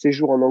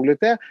séjour en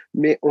Angleterre,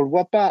 mais on le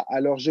voit pas.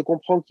 Alors je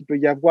comprends qu'il peut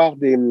y avoir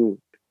des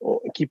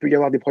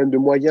problèmes de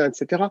moyens,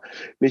 etc.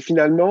 Mais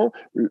finalement,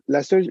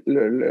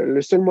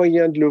 le seul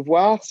moyen de le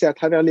voir, c'est à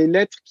travers les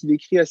lettres qu'il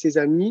écrit à ses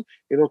amis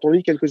et dont on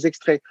lit quelques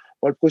extraits.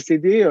 Bon, le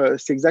procédé,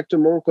 c'est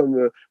exactement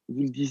comme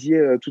vous le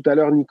disiez tout à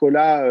l'heure,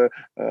 Nicolas,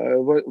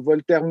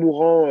 Voltaire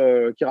mourant,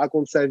 qui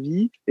raconte sa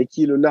vie et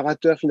qui est le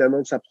narrateur finalement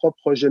de sa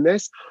propre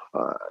jeunesse.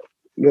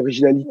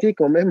 L'originalité,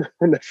 quand même,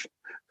 on a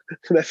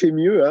fait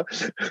mieux, hein,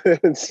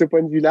 de ce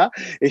point de vue-là.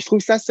 Et je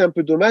trouve ça, c'est un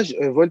peu dommage.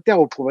 Voltaire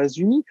aux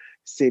Provinces-Unies,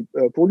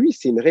 pour lui,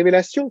 c'est une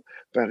révélation,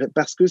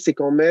 parce que c'est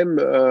quand même,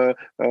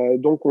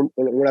 donc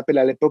on l'appelle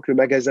à l'époque le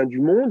magasin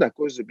du monde, à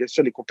cause, bien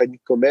sûr, des compagnies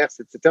de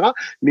commerce, etc.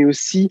 Mais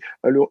aussi,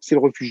 c'est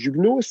le refuge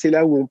Huguenot, c'est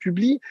là où on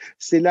publie,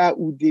 c'est là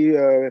où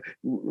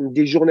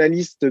des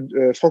journalistes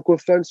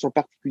francophones sont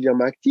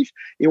particulièrement actifs,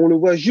 et on le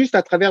voit juste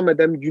à travers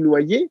Madame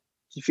Dunoyer,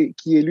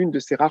 qui est l'une de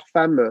ces rares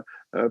femmes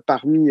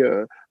parmi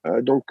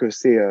donc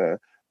ces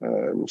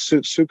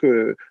ceux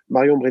que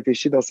Marion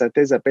Bretéché dans sa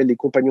thèse appelle les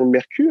compagnons de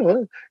Mercure,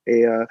 hein,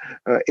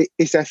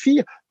 et sa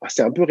fille.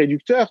 C'est un peu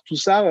réducteur, tout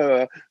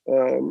ça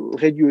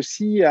réduit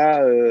aussi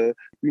à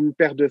une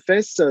paire de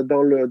fesses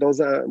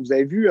vous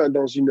avez vu, hein,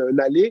 dans une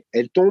allée,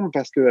 elle tombe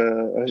parce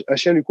que un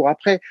chien lui court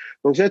après.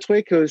 Donc j'ai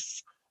trouvé que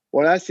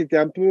voilà, c'était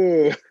un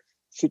peu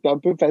c'était un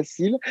peu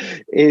facile,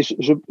 et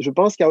je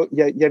pense qu'il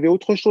y avait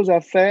autre chose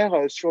à faire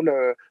sur vous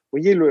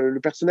voyez, le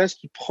personnage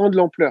qui prend de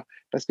l'ampleur,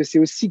 parce que c'est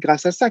aussi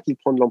grâce à ça qu'il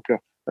prend de l'ampleur.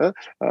 Hein.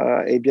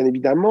 Et bien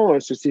évidemment,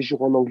 ce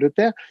séjour en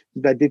Angleterre,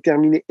 il va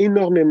déterminer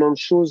énormément de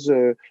choses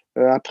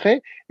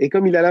après. Et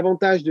comme il a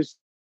l'avantage de se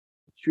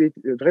situer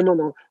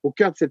vraiment au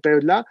cœur de cette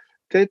période-là,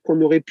 peut-être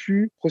qu'on aurait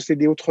pu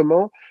procéder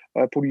autrement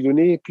pour lui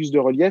donner plus de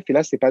relief. Et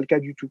là, c'est pas le cas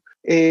du tout.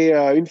 Et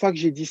une fois que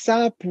j'ai dit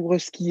ça, pour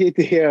ce qui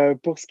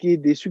est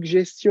des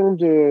suggestions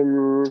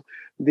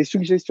des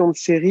suggestions de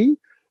séries,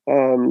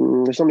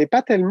 j'en ai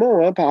pas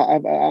tellement, hein,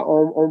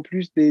 en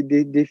plus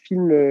des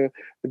films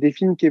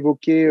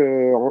qu'évoquait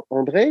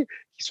André,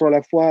 qui sont à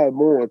la fois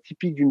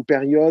typiques d'une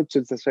période,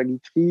 ça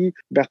Guitry,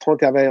 Bertrand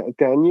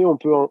Ternier. On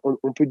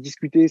peut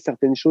discuter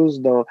certaines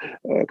choses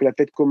que la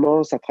fête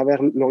commence à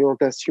travers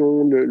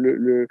l'orientation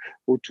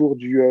autour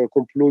du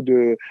complot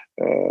de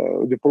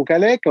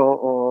Pontcallec,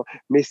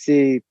 mais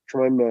c'est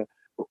quand même,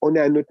 on est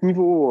à notre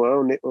niveau,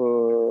 hein, on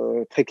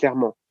est très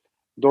clairement.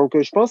 Donc,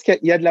 je pense qu'il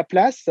y a de la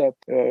place.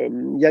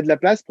 Il y a de la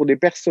place pour des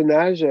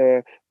personnages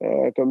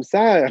comme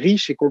ça,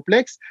 riches et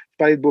complexes. Je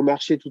parlais de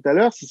Beaumarchais tout à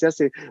l'heure.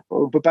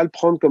 On peut pas le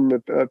prendre comme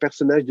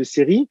personnage de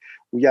série,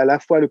 où il y a à la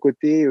fois le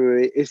côté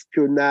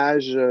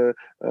espionnage,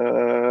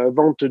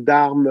 vente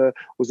d'armes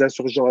aux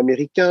insurgents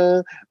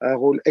américains, un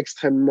rôle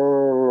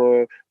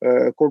extrêmement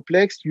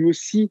complexe. Lui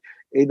aussi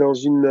est dans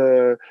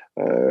une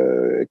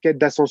quête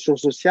d'ascension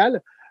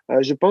sociale.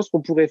 Je pense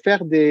qu'on pourrait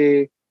faire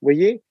vous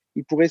voyez,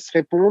 il pourrait se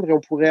répondre et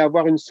on pourrait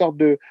avoir une sorte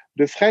de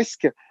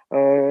fresque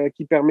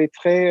qui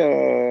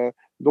permettrait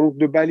donc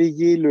de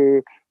balayer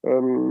le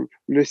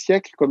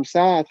siècle comme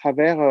ça à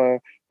travers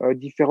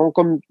différents,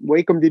 vous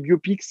voyez, comme des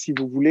biopics si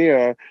vous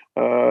voulez,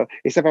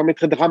 et ça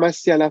permettrait de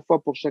ramasser à la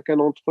fois pour chacun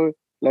d'entre eux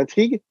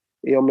l'intrigue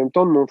et en même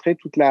temps de montrer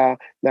toute la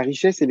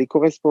richesse et les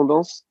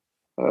correspondances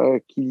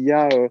qu'il y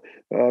a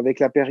avec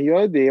la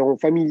période, et on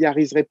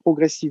familiariserait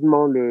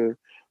progressivement le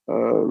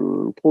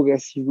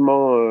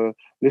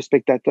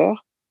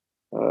spectateur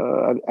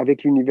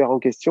avec l'univers en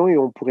question, et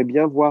on pourrait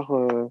bien voir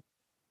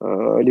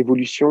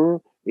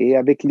l'évolution, et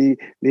avec les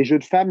jeux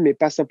de femmes, mais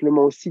pas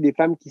simplement, aussi des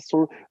femmes qui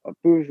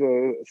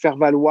peuvent faire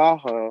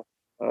valoir,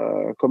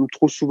 comme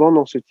trop souvent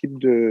dans ce type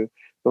de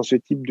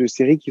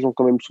séries qui sont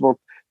quand même souvent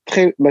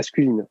très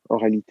masculines en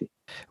réalité.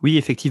 Oui,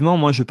 effectivement,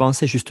 moi je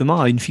pensais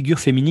justement à une figure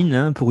féminine,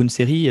 hein, pour une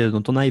série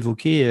dont on a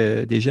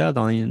évoqué déjà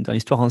dans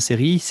l'histoire en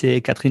série, c'est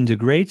Catherine the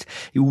Great,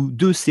 où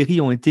 2 séries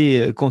ont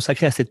été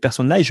consacrées à cette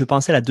personne-là, et je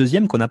pensais à la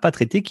deuxième qu'on n'a pas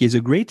traitée, qui est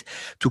The Great,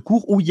 tout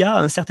court, où il y a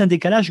un certain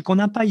décalage qu'on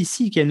n'a pas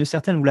ici, qui a une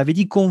certaine, vous l'avez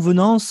dit,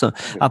 convenance.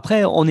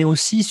 Après, on est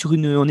aussi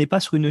on n'est pas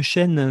sur une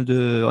chaîne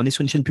on est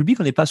sur une chaîne publique,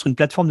 on n'est pas sur une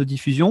plateforme de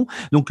diffusion,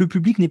 donc le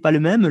public n'est pas le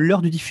même,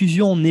 l'heure de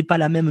diffusion n'est pas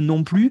la même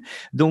non plus,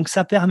 donc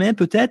ça permet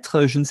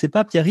peut-être, je ne sais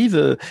pas,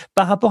 Pierre-Yves,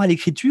 par rapport à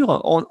l'écriture,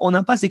 on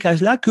n'a pas ces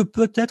décalage-là que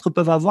peut-être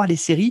peuvent avoir les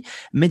séries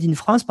Made in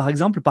France, par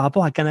exemple, par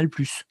rapport à Canal+.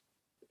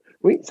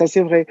 Oui, ça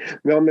c'est vrai.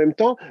 Mais en même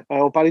temps,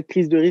 on parlait de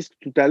prise de risque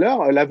tout à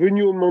l'heure. La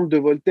venue au monde de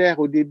Voltaire,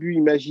 au début,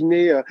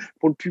 imaginée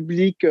pour le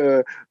public,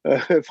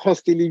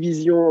 France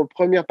Télévisions,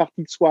 première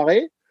partie de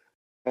soirée.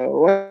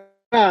 Ouais.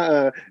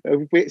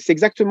 C'est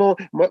exactement.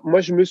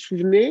 Moi, je me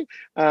souvenais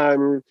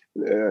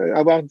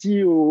avoir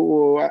dit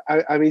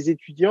à mes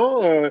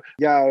étudiants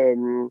il y a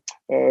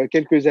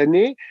quelques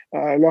années,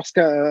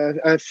 lorsqu'un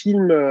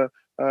film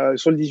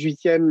sur le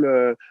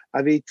 18e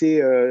avait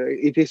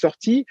été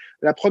sorti,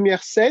 la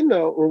première scène,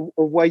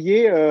 on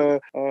voyait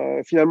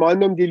finalement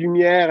un homme des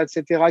Lumières,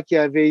 etc., qui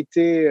avait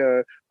été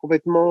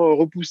complètement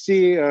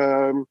repoussé,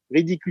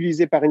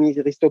 ridiculisé par une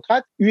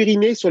aristocrate,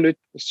 uriné sur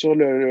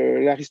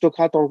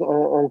l'aristocrate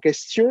en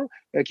question,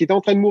 qui était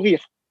en train de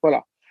mourir.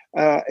 Voilà.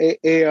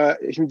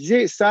 Je me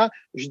disais,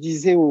 je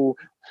disais aux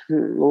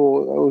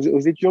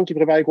étudiants qui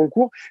préparaient les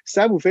concours,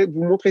 vous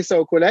montrez ça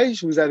au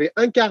collège, vous avez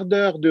un quart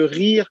d'heure de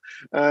rire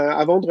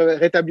avant de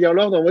rétablir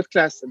l'ordre dans votre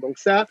classe. Donc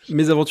ça.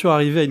 Mes aventures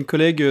arrivaient à une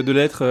collègue de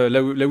lettres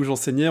là où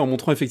j'enseignais, en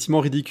montrant effectivement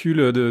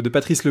Ridicule de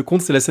Patrice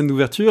Lecomte. C'est la scène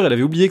d'ouverture. Elle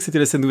avait oublié que c'était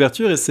la scène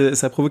d'ouverture, et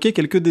ça a provoqué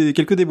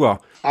quelques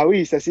déboires. Ah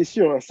oui, ça c'est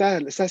sûr. Ça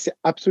c'est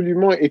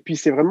absolument. Et puis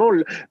c'est vraiment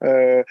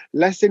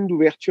la scène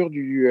d'ouverture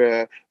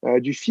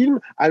du film.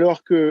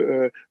 Alors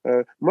que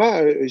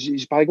moi,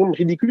 par exemple,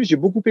 Ridicule, j'ai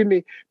beaucoup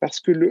aimé, parce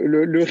que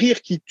le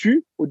rire qui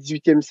tue au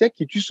XVIIIe siècle,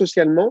 qui tue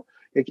socialement,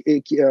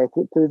 et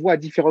qu'on voit à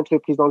différentes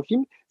reprises dans le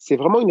film, c'est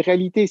vraiment une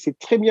réalité. C'est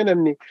très bien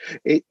amené.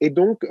 Et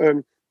donc,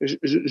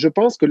 je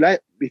pense que là,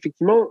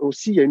 effectivement,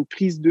 aussi, il y a une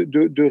prise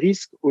de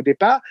risque au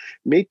départ,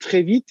 mais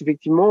très vite,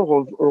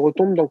 effectivement, on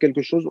retombe dans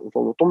quelque chose,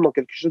 on tombe dans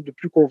quelque chose de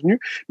plus convenu.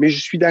 Mais je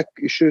suis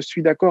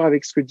d'accord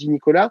avec ce que dit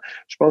Nicolas.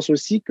 Je pense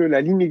aussi que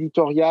la ligne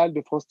éditoriale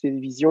de France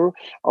Télévisions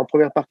en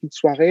première partie de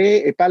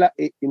soirée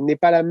n'est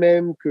pas la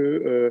même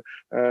que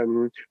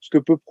ce que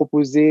peut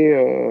proposer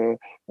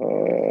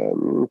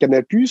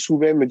Canal+, ou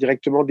même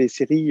directement des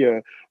séries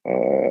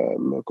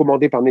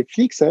commandées par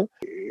Netflix,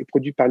 et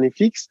produites par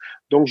Netflix.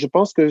 Donc, je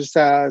pense que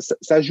ça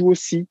joue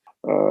aussi,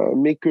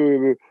 mais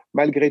que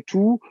malgré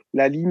tout,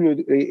 la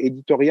ligne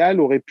éditoriale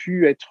aurait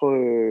pu être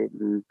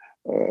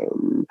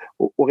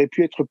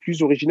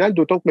plus originale,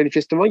 d'autant que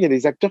manifestement, il y a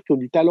des acteurs qui ont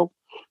du talent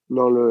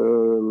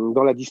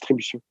dans la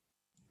distribution.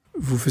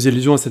 Vous faisiez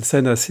allusion à cette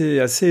scène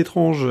assez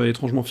étrange,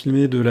 étrangement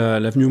filmée de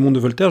l'avenue au monde de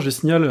Voltaire. Je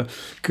signale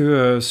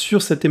que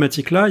sur cette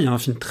thématique-là, il y a un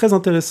film très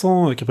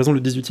intéressant qui représente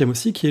le 18e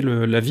aussi, qui est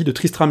la vie de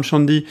Tristram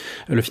Shandy,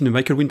 le film de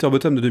Michael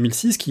Winterbottom de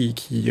 2006,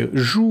 qui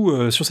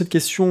joue sur cette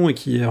question et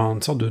qui est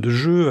une sorte de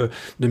jeu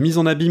de mise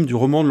en abîme du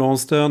roman de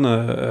Laurence Sterne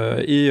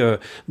et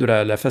de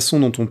la façon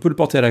dont on peut le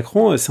porter à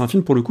l'écran. C'est un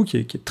film pour le coup qui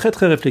est très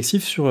très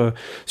réflexif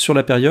sur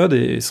la période,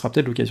 et ce sera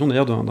peut-être l'occasion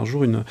d'ailleurs d'un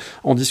jour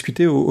en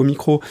discuter au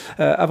micro.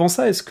 Avant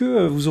ça, est-ce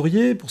que vous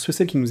auriez, pour ceux et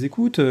celles qui nous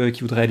écoutent,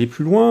 qui voudraient aller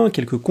plus loin,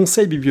 quelques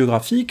conseils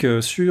bibliographiques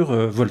sur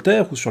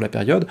Voltaire ou sur la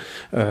période,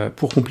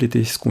 pour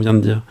compléter ce qu'on vient de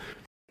dire?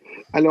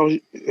 Alors,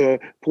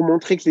 pour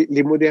montrer que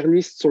les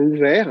modernistes sont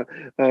ouverts,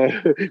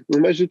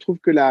 moi je trouve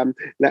que la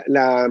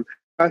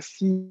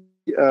biographie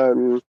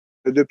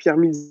de Pierre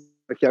Mizard,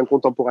 qui est un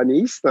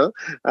contemporanéiste,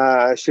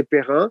 chez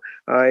Perrin,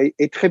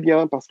 est très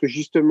bien, parce que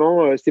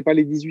justement, c'est pas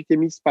les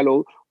 18e parlent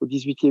aux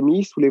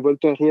 18e ou les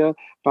voltairiens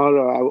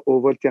parlent aux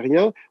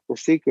voltairiens. On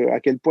sait à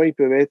quel point ils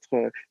peuvent être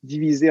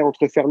divisés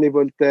entre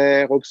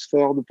Ferney-Voltaire,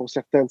 Oxford pour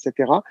certains,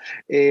 etc.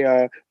 Et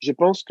je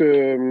pense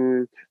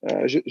que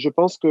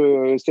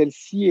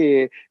celle-ci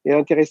est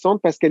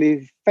intéressante parce qu'elle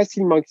est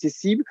facilement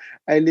accessible,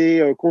 elle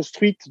est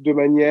construite de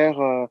manière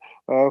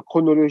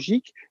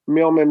chronologique,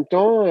 mais en même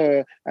temps,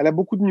 elle a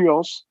beaucoup de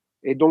nuances.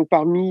 Et donc,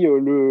 parmi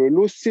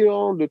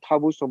l'océan de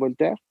travaux sur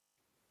Voltaire,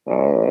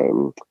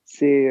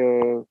 c'est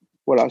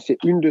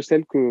une de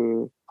celles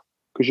que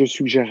je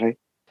suggérerais.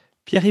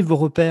 Pierre-Yves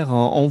Beaurepaire,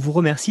 on vous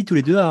remercie tous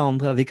les deux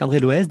avec André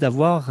Loez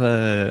d'avoir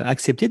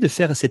accepté de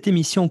faire cette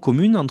émission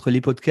commune entre les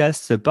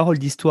podcasts Paroles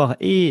d'Histoire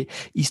et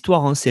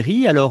Histoire en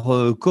série. Alors,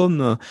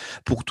 comme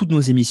pour toutes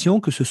nos émissions,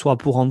 que ce soit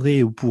pour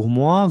André ou pour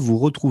moi, vous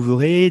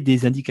retrouverez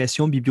des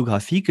indications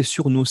bibliographiques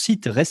sur nos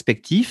sites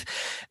respectifs,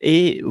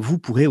 et vous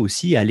pourrez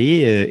aussi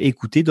aller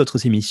écouter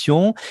d'autres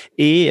émissions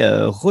et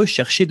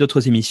rechercher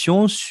d'autres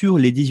émissions sur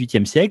les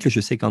 18e siècle.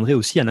 Je sais qu'André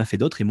aussi en a fait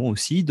d'autres, et moi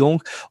aussi.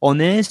 Donc, on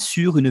est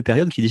sur une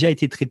période qui a déjà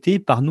été traitée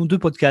par nos deux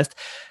podcasts.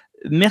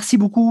 Merci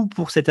beaucoup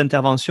pour cette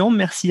intervention.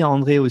 Merci à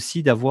André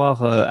aussi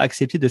d'avoir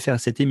accepté de faire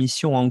cette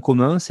émission en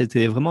commun.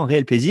 C'était vraiment un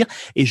réel plaisir.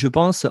 Et je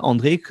pense,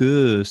 André,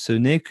 que ce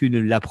n'est que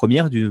la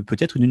première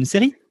peut-être d'une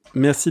série.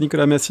 Merci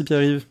Nicolas, merci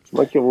Pierre-Yves.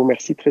 Moi qui vous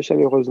remercie très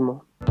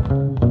chaleureusement.